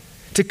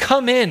to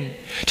come in,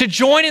 to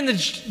join in the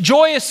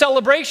joyous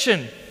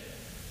celebration.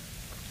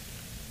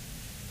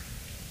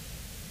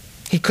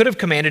 He could have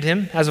commanded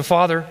him as a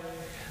father,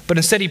 but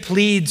instead he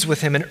pleads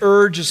with him and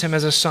urges him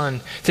as a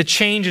son to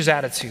change his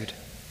attitude.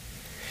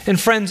 And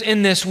friends,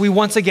 in this we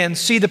once again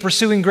see the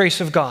pursuing grace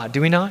of God, do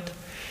we not?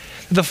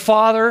 The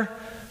Father,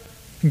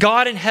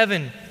 God in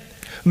heaven,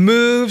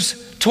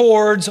 moves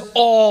towards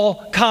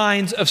all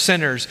kinds of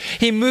sinners.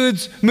 He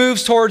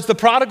moves towards the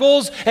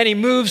prodigals, and he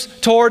moves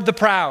toward the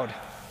proud.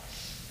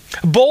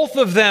 Both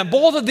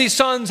of these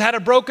sons had a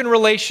broken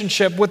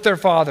relationship with their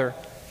father.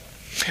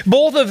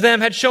 Both of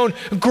them had shown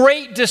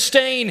great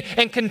disdain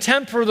and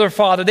contempt for their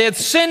father. They had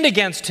sinned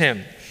against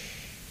him.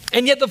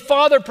 And yet the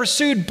father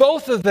pursued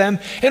both of them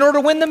in order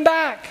to win them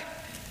back.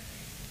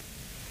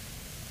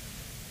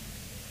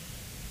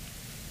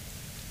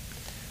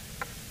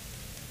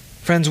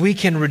 Friends, we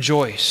can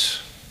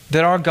rejoice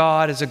that our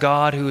God is a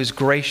God who is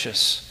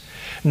gracious,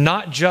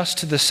 not just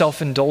to the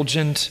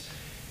self-indulgent,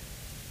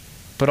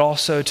 but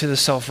also to the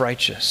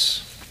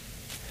self-righteous.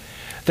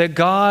 That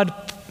God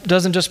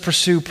doesn't just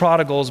pursue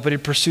prodigals, but he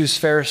pursues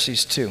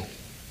Pharisees too.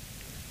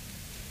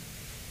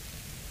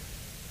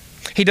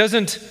 He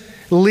doesn't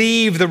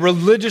leave the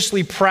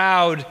religiously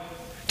proud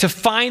to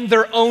find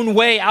their own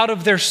way out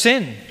of their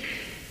sin,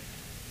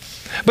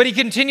 but he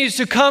continues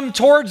to come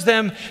towards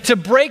them to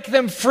break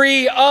them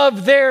free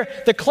of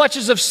the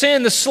clutches of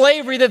sin, the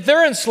slavery that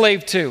they're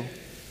enslaved to.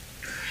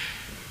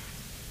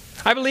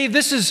 I believe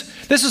this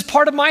is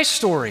part of my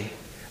story.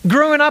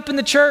 Growing up in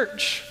the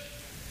church,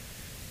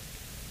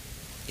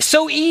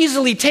 so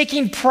easily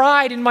taking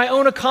pride in my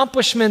own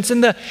accomplishments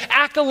and the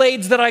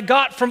accolades that I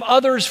got from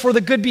others for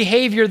the good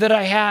behavior that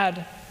I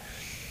had,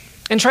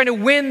 and trying to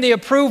win the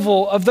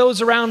approval of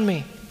those around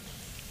me.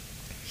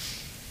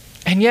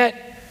 And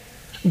yet,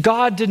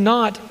 God did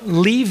not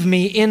leave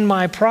me in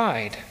my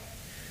pride,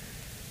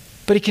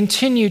 but he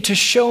continued to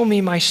show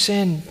me my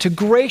sin, to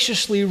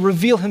graciously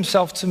reveal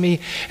himself to me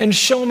and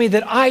show me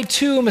that I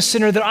too am a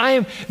sinner, that I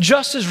am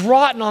just as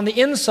rotten on the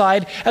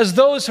inside as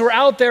those who are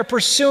out there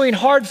pursuing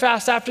hard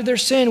fast after their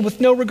sin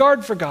with no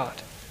regard for God.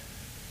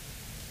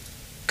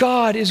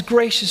 God is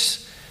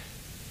gracious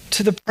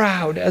to the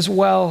proud as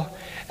well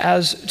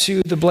as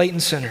to the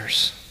blatant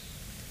sinners.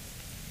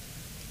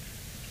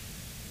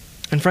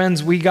 And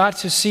friends, we got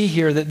to see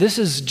here that this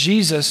is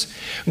Jesus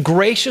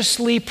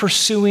graciously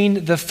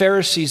pursuing the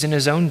Pharisees in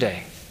his own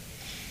day.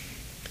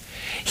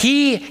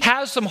 He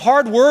has some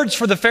hard words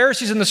for the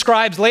Pharisees and the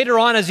scribes later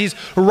on as he's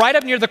right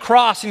up near the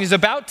cross and he's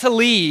about to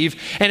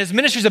leave and his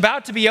ministry is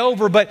about to be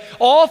over. But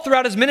all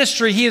throughout his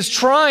ministry, he is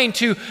trying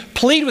to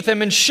plead with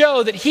them and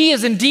show that he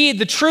is indeed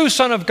the true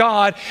Son of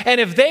God.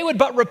 And if they would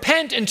but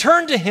repent and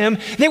turn to him,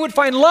 they would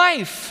find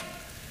life.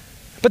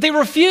 But they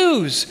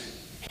refuse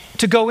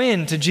to go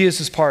into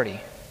Jesus'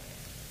 party.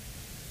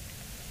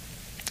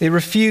 They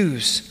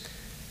refuse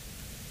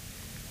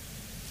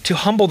to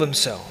humble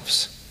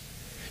themselves.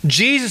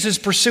 Jesus is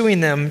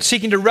pursuing them,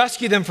 seeking to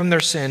rescue them from their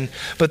sin,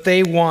 but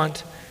they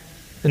want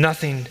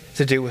nothing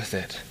to do with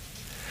it.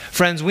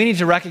 Friends, we need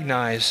to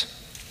recognize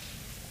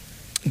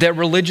that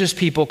religious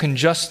people can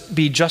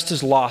be just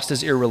as lost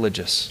as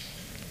irreligious.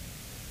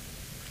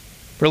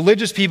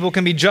 Religious people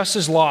can be just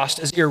as lost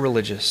as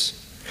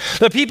irreligious.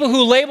 The people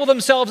who label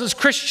themselves as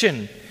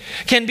Christian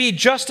can be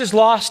just as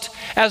lost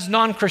as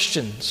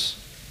non-Christians.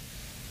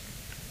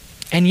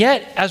 And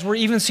yet, as we're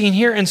even seeing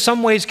here, in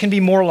some ways can be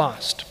more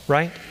lost,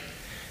 right?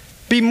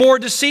 Be more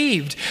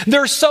deceived.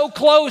 They're so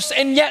close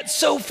and yet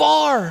so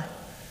far.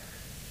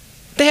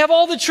 They have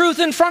all the truth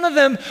in front of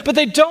them, but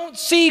they don't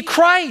see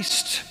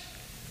Christ.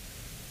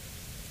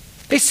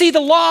 They see the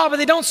law, but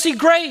they don't see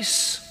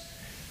grace.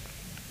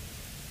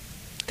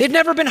 They've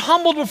never been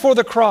humbled before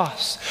the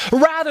cross.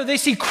 Rather, they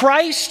see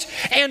Christ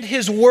and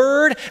His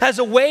Word as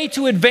a way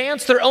to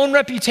advance their own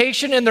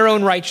reputation and their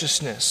own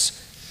righteousness.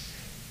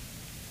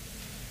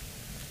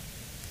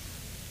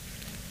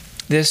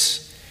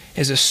 This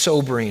is a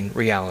sobering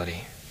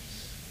reality.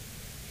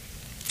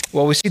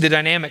 Well, we see the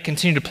dynamic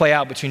continue to play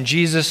out between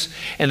Jesus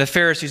and the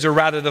Pharisees, or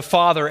rather the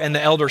father and the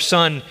elder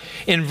son,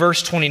 in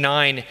verse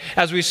 29,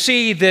 as we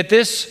see that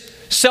this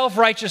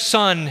self-righteous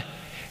son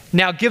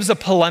now gives a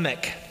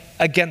polemic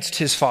against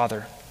his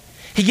father.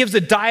 He gives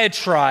a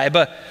diatribe,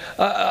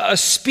 a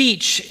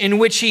speech in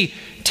which he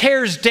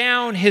tears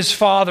down his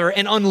father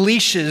and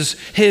unleashes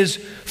his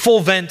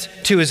full vent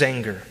to his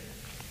anger.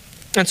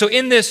 And so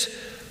in this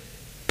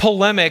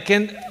polemic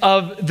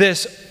of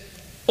this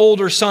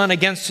older son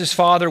against his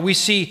father, we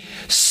see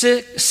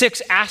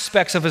six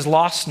aspects of his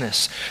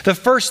lostness. The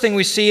first thing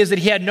we see is that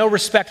he had no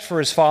respect for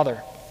his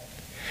father.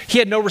 He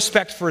had no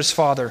respect for his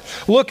father.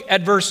 Look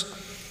at verse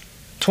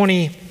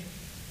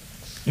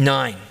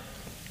 29.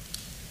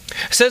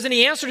 It says, and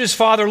he answered his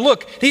father,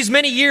 look, these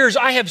many years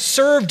I have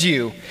served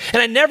you,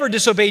 and I never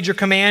disobeyed your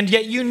command,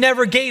 yet you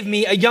never gave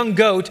me a young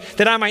goat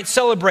that I might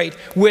celebrate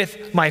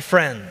with my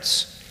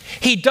friends.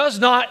 He does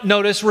not,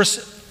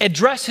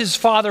 address his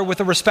father with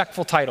a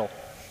respectful title.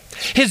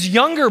 His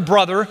younger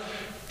brother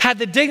had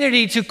the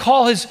dignity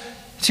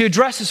to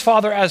address his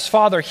father as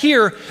father.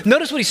 Here,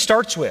 notice what he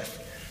starts with.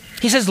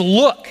 He says,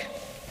 look.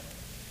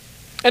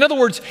 In other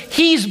words,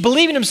 he's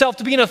believing himself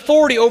to be an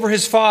authority over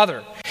his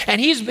father. And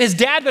his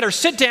dad better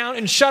sit down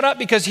and shut up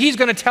because he's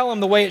going to tell him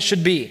the way it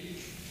should be.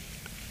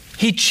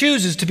 He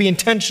chooses to be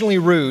intentionally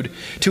rude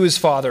to his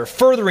father,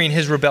 furthering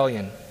his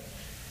rebellion.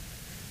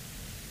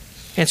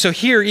 And so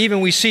here even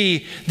we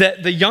see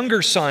that the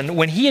younger son,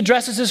 when he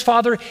addresses his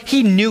father,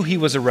 he knew he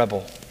was a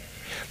rebel.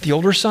 The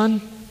older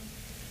son,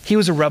 he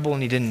was a rebel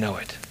and he didn't know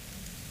it.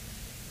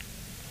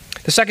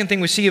 The second thing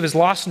we see of his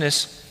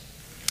lostness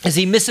is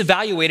he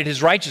misevaluated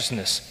his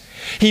righteousness.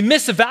 He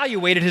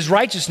misevaluated his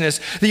righteousness.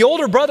 The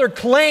older brother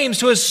claims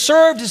to have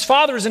served his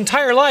father his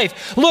entire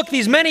life. Look,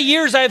 these many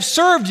years I have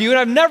served you and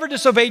I've never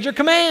disobeyed your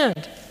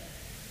command.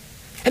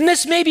 And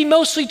this may be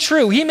mostly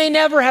true. He may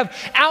never have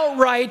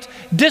outright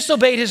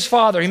disobeyed his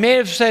father. He may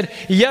have said,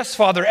 yes,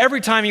 Father,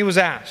 every time he was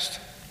asked.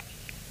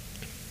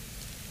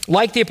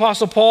 Like the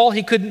Apostle Paul,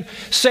 he could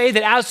say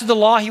that as to the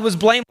law, he was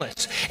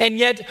blameless. And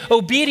yet,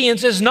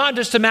 obedience is not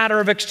just a matter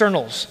of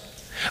externals.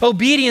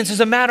 Obedience is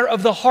a matter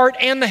of the heart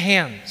and the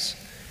hands.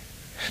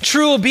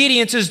 True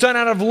obedience is done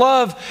out of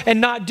love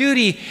and not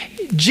duty.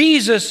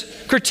 Jesus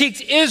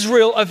critiqued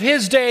Israel of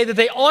his day that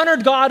they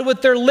honored God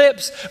with their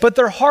lips, but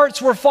their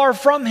hearts were far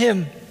from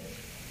him.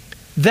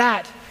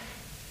 That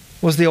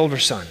was the older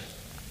son.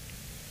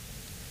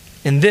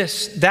 And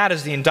that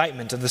is the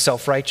indictment of the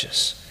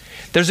self-righteous.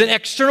 There's an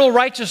external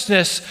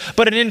righteousness,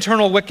 but an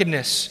internal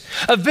wickedness.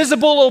 A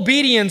visible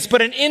obedience,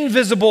 but an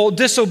invisible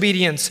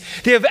disobedience.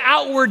 They have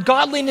outward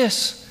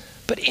godliness,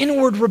 but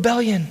inward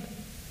rebellion.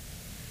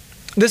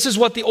 This is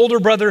what the older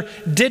brother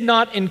did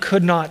not and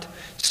could not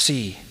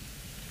see.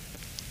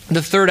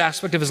 The third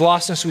aspect of his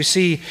lostness we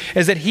see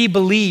is that he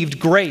believed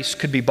grace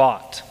could be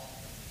bought.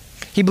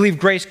 He believed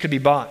grace could be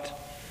bought.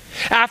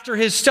 After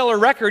his stellar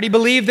record, he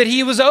believed that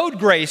he was owed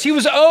grace. He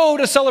was owed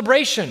a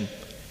celebration.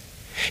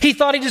 He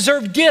thought he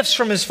deserved gifts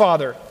from his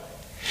father.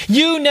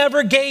 You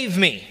never gave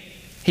me,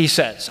 he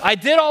says. I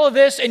did all of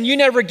this and you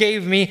never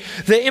gave me.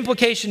 The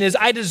implication is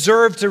I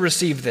deserve to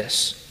receive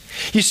this.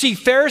 You see,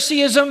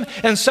 Phariseeism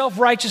and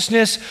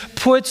self-righteousness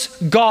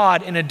puts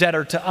God in a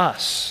debtor to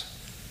us.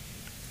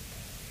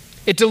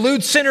 It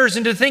deludes sinners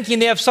into thinking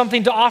they have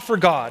something to offer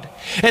God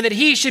and that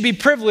he should be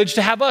privileged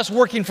to have us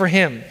working for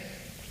him.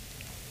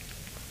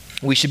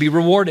 We should be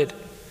rewarded.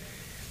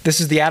 This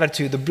is the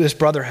attitude that this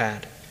brother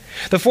had.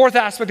 The fourth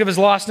aspect of his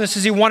lostness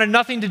is he wanted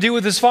nothing to do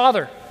with his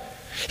father.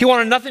 He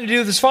wanted nothing to do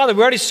with his father.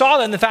 We already saw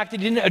that in the fact that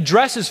he didn't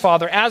address his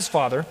father as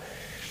father.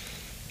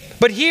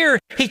 But here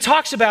he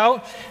talks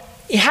about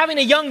having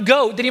a young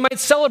goat that he might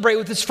celebrate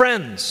with his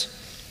friends.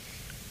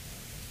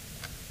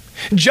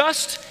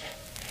 Just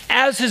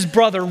as his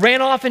brother ran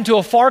off into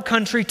a far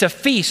country to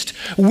feast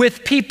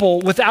with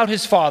people without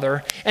his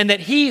father, and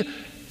that he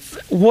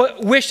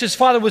wished his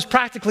father was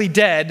practically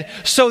dead.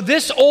 So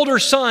this older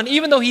son,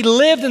 even though he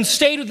lived and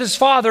stayed with his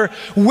father,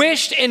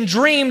 wished and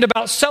dreamed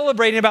about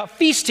celebrating, about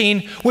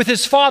feasting with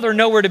his father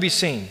nowhere to be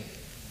seen.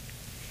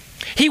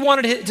 He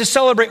wanted to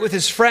celebrate with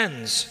his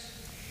friends.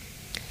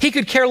 He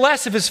could care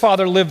less if his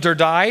father lived or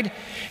died.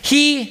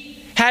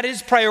 He had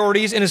his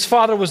priorities and his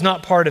father was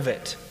not part of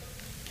it.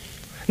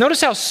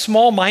 Notice how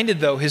small-minded,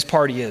 though, his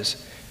party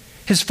is.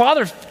 His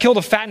father killed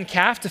a fattened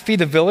calf to feed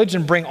the village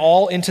and bring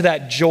all into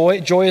that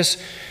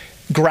joyous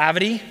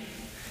gravity.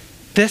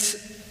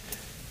 This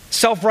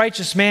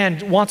self-righteous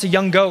man wants a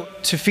young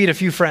goat to feed a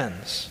few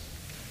friends.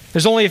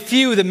 There's only a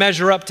few that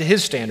measure up to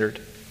his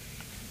standard.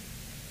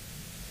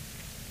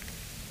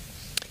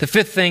 The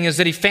fifth thing is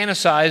that he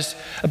fantasized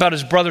about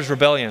his brother's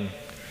rebellion.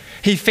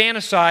 He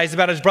fantasized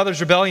about his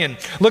brother's rebellion.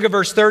 Look at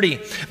verse 30.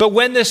 But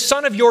when this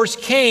son of yours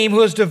came,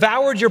 who has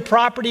devoured your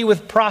property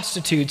with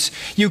prostitutes,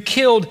 you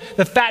killed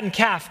the fattened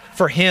calf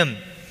for him.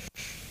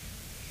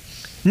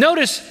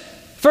 Notice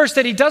first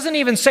that he doesn't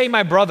even say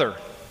my brother.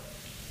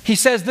 He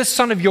says this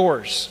son of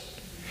yours.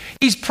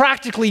 He's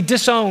practically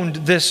disowned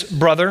this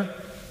brother.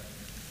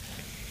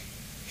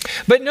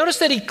 But notice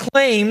that he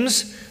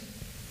claims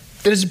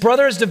that his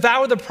brother has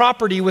devoured the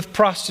property with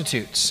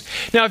prostitutes.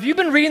 Now, if you've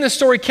been reading the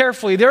story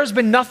carefully, there has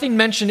been nothing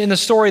mentioned in the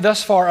story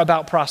thus far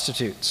about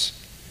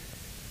prostitutes.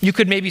 You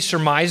could maybe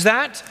surmise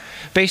that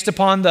based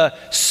upon the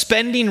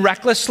spending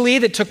recklessly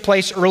that took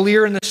place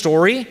earlier in the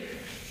story.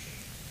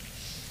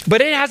 But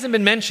it hasn't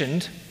been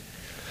mentioned.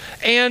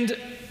 And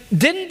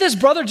didn't this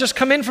brother just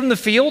come in from the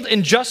field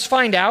and just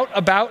find out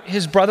about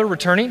his brother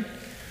returning?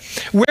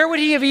 Where would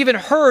he have even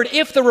heard,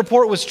 if the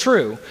report was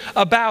true,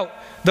 about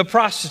the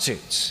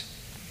prostitutes?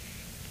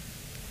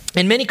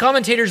 And many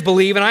commentators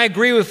believe, and I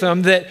agree with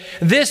them, that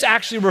this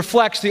actually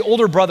reflects the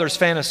older brother's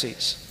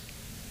fantasies.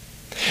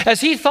 As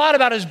he thought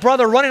about his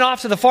brother running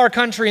off to the far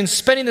country and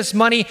spending this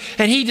money,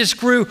 and he just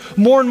grew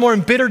more and more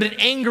embittered and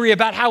angry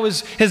about how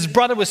his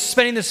brother was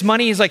spending this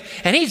money. He's like,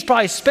 and he's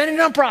probably spending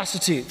it on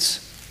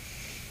prostitutes.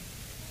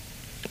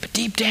 But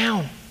deep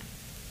down,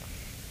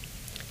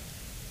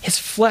 his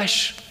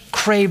flesh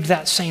craved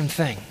that same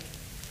thing.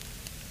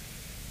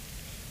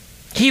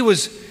 He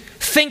was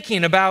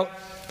thinking about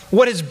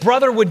what his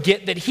brother would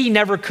get that he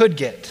never could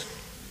get.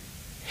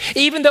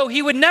 Even though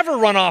he would never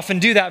run off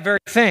and do that very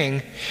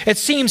thing, it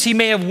seems he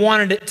may have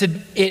wanted it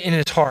in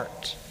his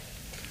heart.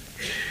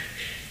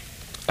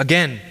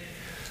 Again,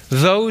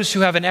 those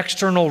who have an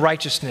external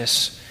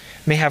righteousness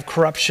may have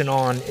corruption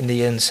on in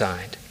the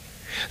inside.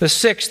 The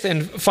sixth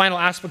and final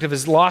aspect of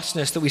his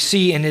lostness that we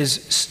see in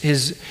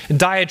his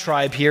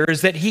diatribe here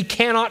is that he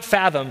cannot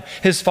fathom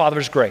his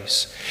father's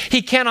grace.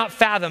 He cannot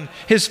fathom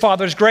his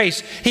father's grace.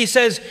 He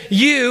says,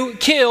 you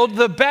killed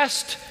the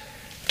best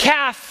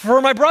calf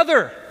for my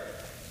brother.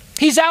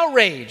 He's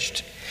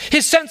outraged.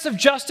 His sense of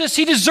justice,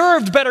 he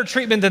deserved better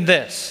treatment than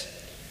this.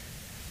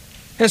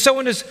 And so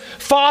when his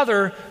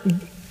father,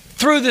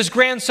 through this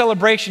grand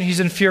celebration, he's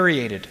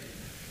infuriated.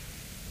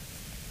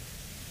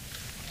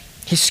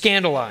 He's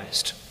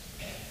scandalized.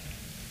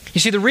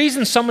 You see, the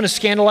reason someone is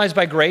scandalized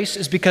by grace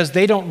is because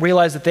they don't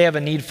realize that they have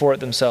a need for it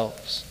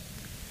themselves.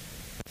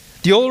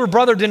 The older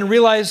brother didn't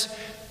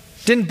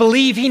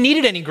believe he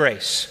needed any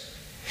grace.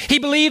 He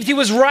believed he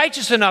was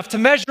righteous enough to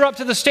measure up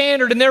to the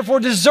standard and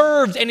therefore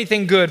deserved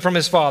anything good from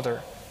his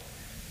father.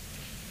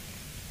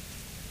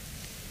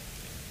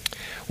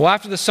 Well,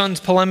 after the son's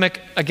polemic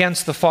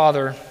against the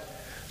father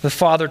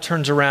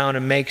turns around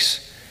and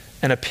makes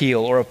an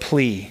appeal or a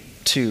plea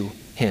to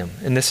him.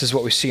 And this is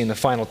what we see in the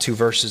final two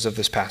verses of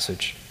this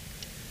passage.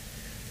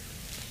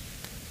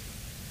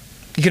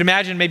 You can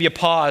imagine maybe a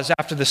pause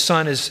after the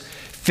son is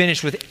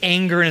finished with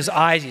anger in his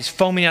eyes. He's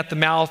foaming at the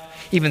mouth,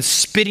 even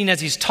spitting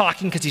as he's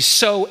talking because he's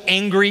so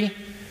angry.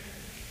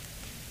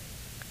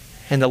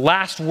 And the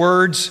last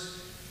words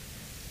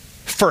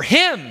for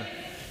him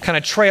kind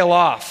of trail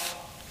off.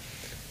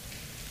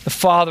 The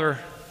father,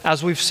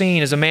 as we've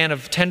seen, is a man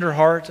of tender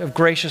heart, of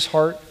gracious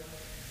heart.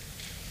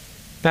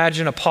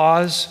 Imagine a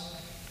pause.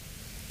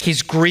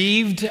 He's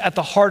grieved at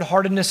the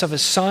hard-heartedness of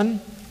his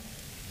son.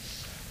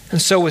 And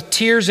so with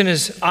tears in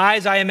his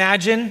eyes, I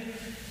imagine,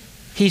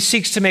 he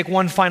seeks to make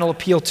one final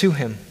appeal to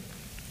him.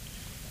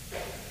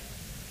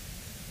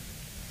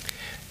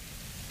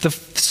 The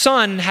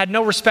son had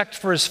no respect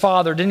for his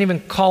father, didn't even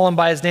call him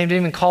by his name,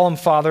 didn't even call him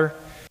father.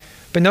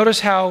 But notice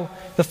how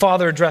the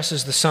father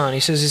addresses the son. He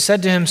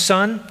said to him,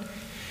 son,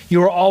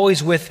 you are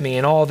always with me,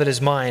 and all that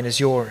is mine is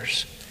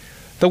yours.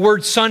 The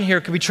word son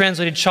here could be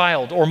translated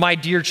child or my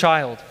dear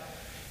child.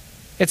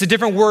 It's a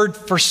different word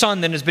for son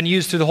than has been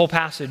used through the whole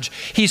passage.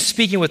 He's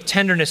speaking with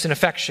tenderness and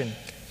affection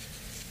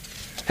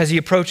as he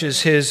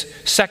approaches his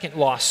second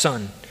lost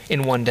son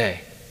in one day.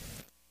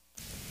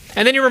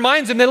 And then he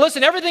reminds him that,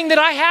 listen, everything that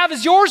I have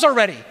is yours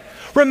already.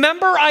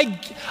 Remember, I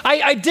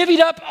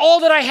divvied up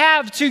all that I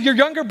have to your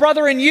younger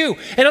brother and you.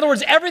 In other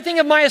words, everything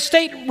of my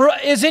estate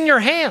is in your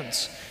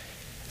hands.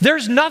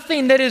 There's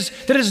nothing that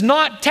is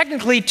not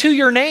technically to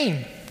your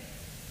name.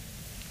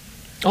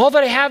 All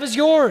that I have is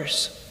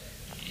yours.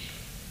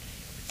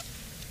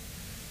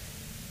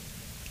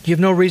 You have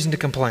no reason to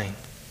complain.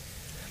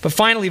 But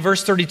finally,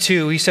 verse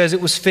 32, he says it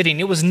was fitting,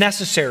 it was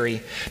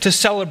necessary to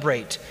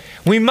celebrate.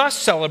 We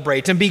must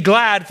celebrate and be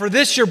glad, for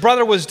this your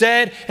brother was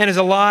dead and is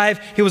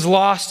alive. He was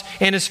lost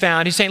and is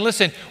found. He's saying,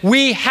 listen,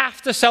 we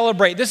have to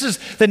celebrate. This is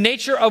the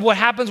nature of what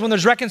happens when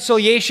there's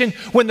reconciliation,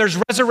 when there's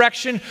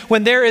resurrection,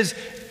 when there is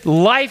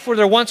life where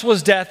there once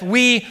was death.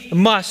 We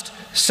must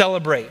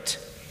celebrate.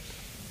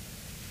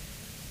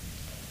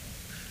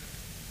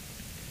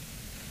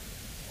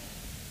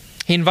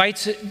 He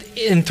invites,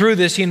 and through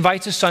this, he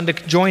invites his son to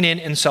join in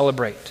and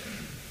celebrate.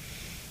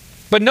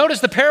 But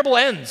notice the parable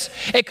ends.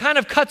 It kind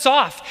of cuts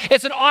off.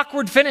 It's an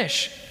awkward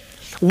finish.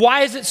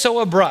 Why is it so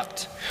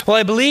abrupt? Well,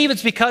 I believe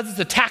it's because it's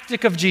a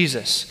tactic of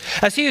Jesus.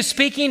 As he is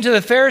speaking to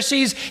the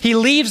Pharisees, he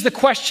leaves the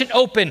question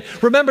open.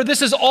 Remember,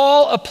 this is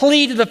all a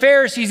plea to the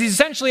Pharisees. He's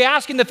essentially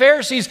asking the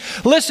Pharisees,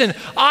 listen,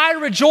 I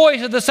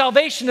rejoice at the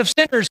salvation of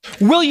sinners.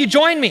 Will you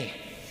join me?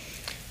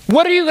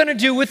 What are you going to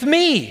do with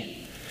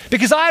me?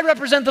 Because I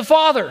represent the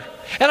Father.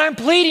 And I'm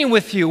pleading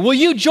with you. Will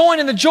you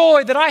join in the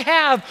joy that I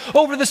have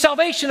over the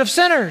salvation of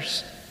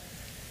sinners?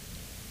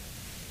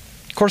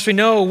 Of course, we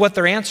know what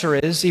their answer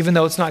is, even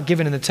though it's not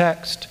given in the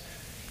text.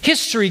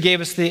 History gave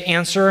us the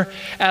answer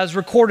as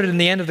recorded in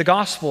the end of the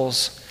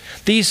Gospels.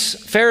 These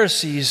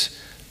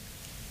Pharisees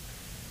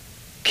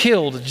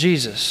killed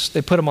Jesus.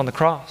 They put him on the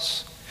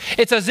cross.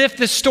 It's as if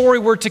this story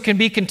were to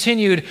be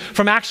continued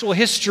from actual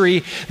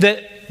history,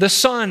 that the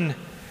son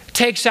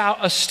takes out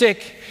a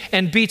stick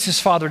and beats his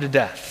father to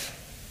death.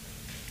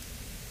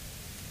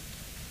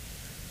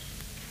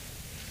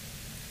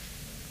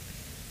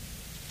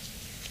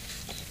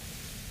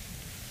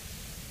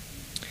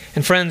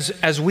 And friends,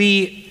 as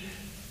we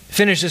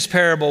finish this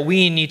parable,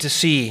 we need to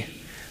see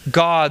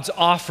God's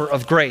offer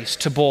of grace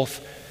to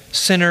both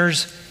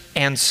sinners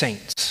and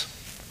saints.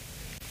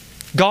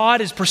 God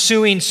is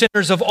pursuing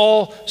sinners of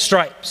all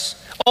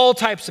stripes, all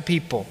types of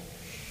people.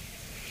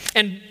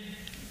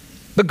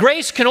 But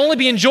grace can only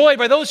be enjoyed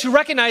by those who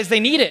recognize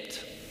they need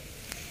it.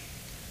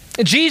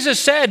 Jesus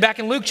said back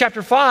in Luke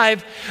chapter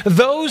 5,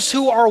 those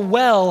who are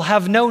well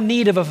have no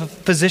need of a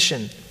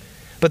physician,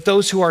 but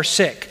those who are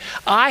sick.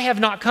 I have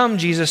not come,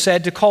 Jesus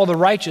said, to call the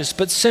righteous,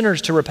 but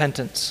sinners to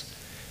repentance.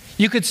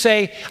 You could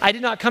say, I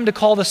did not come to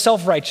call the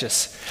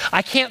self-righteous.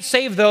 I can't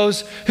save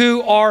those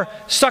who are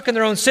stuck in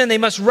their own sin. They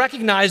must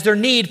recognize their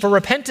need for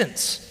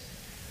repentance.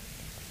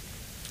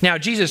 Now,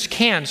 Jesus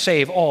can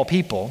save all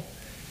people,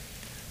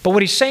 but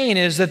what he's saying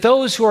is that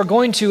those who are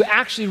going to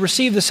actually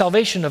receive the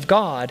salvation of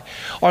God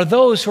are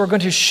those who are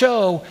going to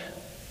show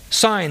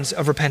signs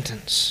of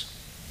repentance.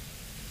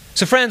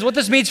 So friends, what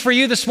this means for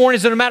you this morning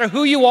is that no matter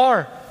who you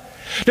are,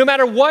 no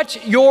matter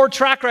what your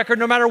track record,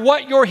 no matter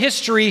what your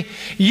history,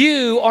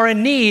 you are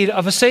in need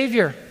of a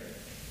Savior.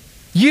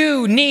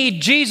 You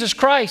need Jesus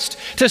Christ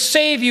to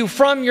save you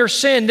from your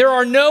sin. There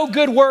are no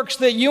good works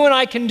that you and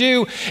I can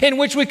do in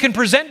which we can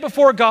present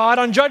before God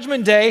on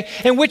Judgment Day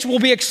and which will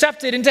be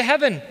accepted into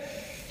heaven.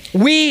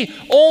 We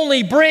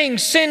only bring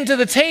sin to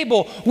the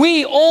table.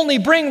 We only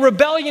bring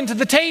rebellion to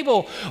the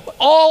table.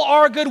 All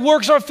our good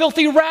works are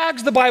filthy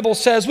rags, the Bible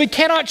says. We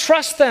cannot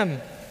trust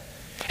them.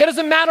 It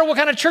doesn't matter what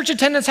kind of church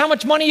attendance, how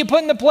much money you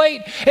put in the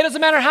plate. It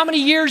doesn't matter how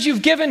many years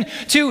you've given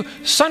to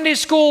Sunday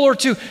school or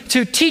to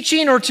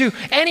teaching or to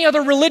any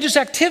other religious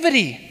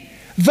activity.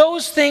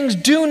 Those things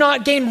do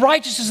not gain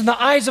righteousness in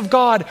the eyes of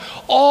God.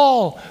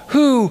 All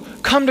who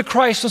come to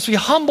Christ must be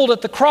humbled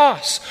at the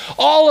cross.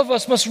 All of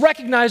us must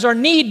recognize our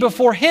need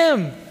before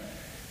Him.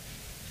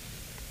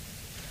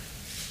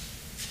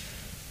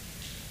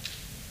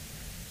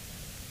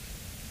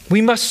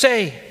 We must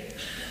say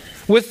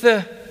with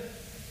the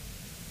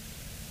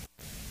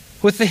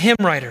hymn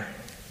writer,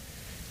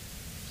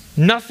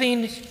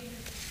 nothing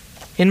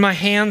in my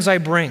hands I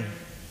bring,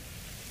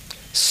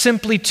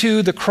 simply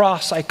to the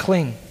cross I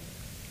cling.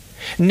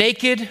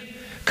 Naked,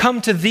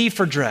 come to Thee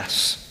for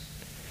dress.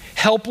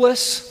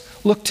 Helpless,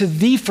 look to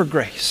Thee for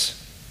grace.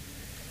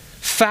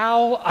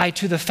 Foul, I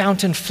to the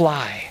fountain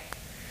fly.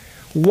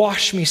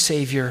 Wash me,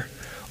 Savior,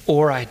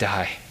 or I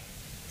die.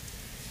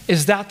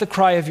 Is that the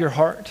cry of your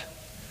heart?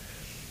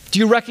 Do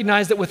you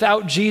recognize that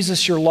without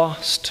Jesus you're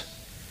lost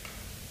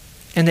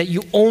and that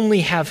you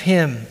only have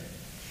Him?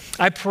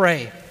 I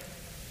pray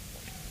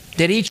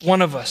that each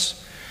one of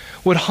us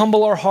would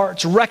humble our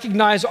hearts,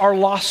 recognize our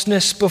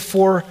lostness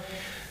before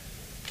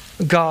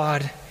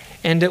God,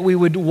 and that we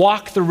would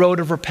walk the road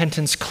of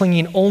repentance,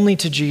 clinging only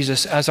to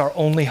Jesus as our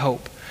only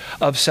hope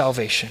of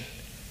salvation.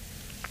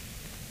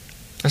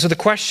 And so the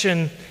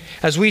question,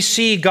 as we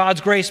see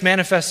God's grace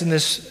manifest in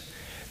this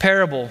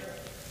parable,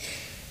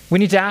 we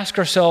need to ask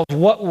ourselves,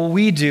 what will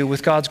we do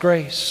with God's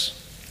grace?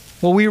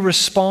 Will we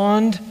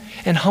respond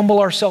and humble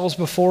ourselves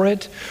before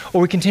it,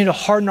 or we continue to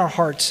harden our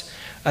hearts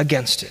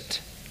against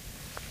it?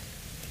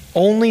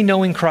 Only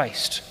knowing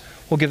Christ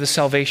will give the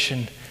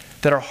salvation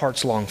that our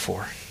hearts long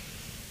for.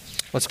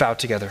 Let's bow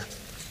together.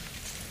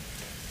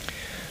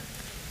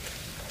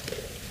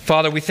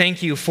 Father, we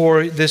thank You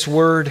for this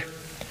word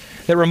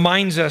that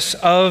reminds us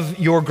of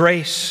Your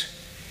grace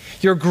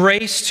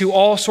to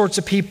all sorts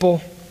of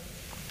people.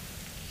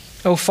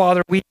 Oh,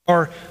 Father, we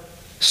are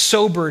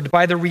sobered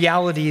by the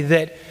reality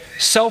that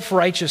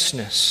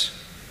self-righteousness,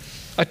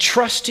 a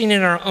trusting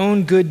in our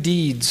own good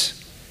deeds,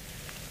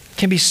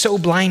 can be so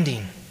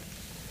blinding.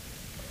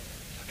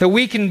 That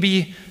we can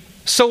be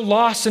so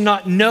lost and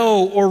not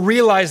know or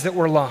realize that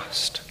we're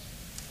lost.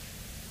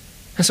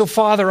 And so,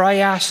 Father, I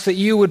ask that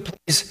you would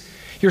please,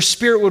 your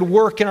Spirit would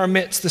work in our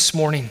midst this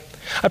morning.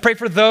 I pray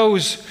for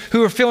those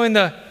who are feeling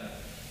the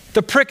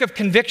prick of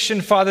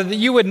conviction, Father, that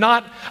you would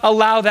not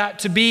allow that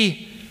to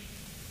be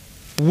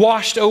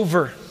washed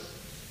over,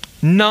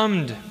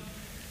 numbed,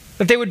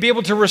 that they would be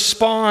able to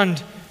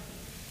respond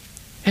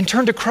and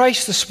turn to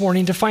Christ this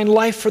morning to find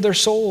life for their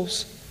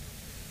souls.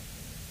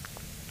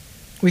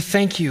 We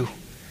thank you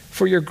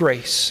for your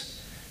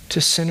grace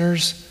to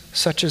sinners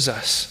such as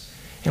us,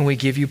 and we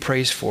give you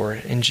praise for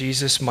it. In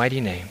Jesus'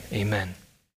 mighty name, amen.